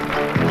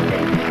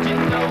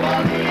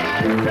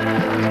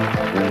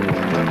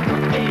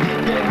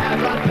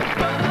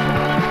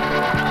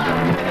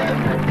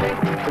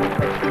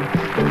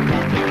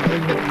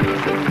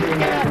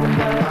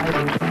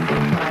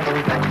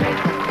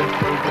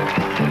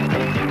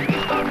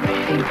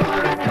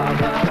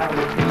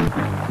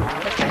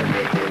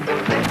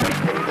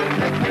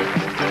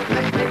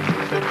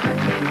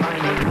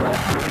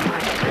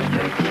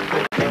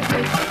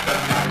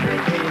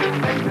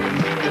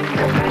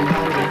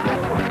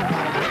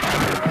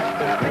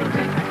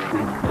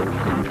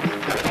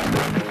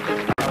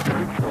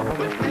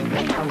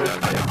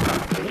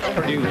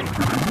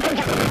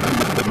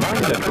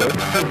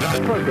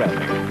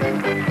 Programming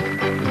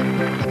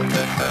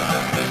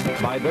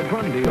by the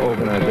Grundy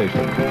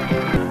Organization.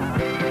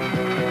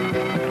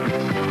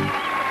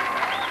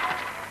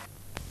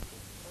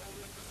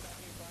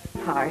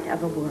 Part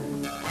of a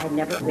world I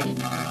never wished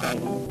to stay.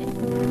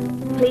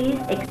 Please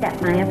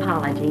accept my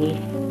apology.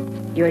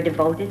 Your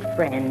devoted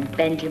friend,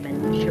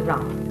 Benjamin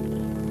Sharofsky.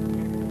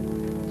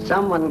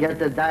 Someone get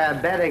the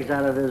diabetics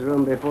out of this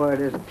room before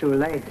it is too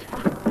late.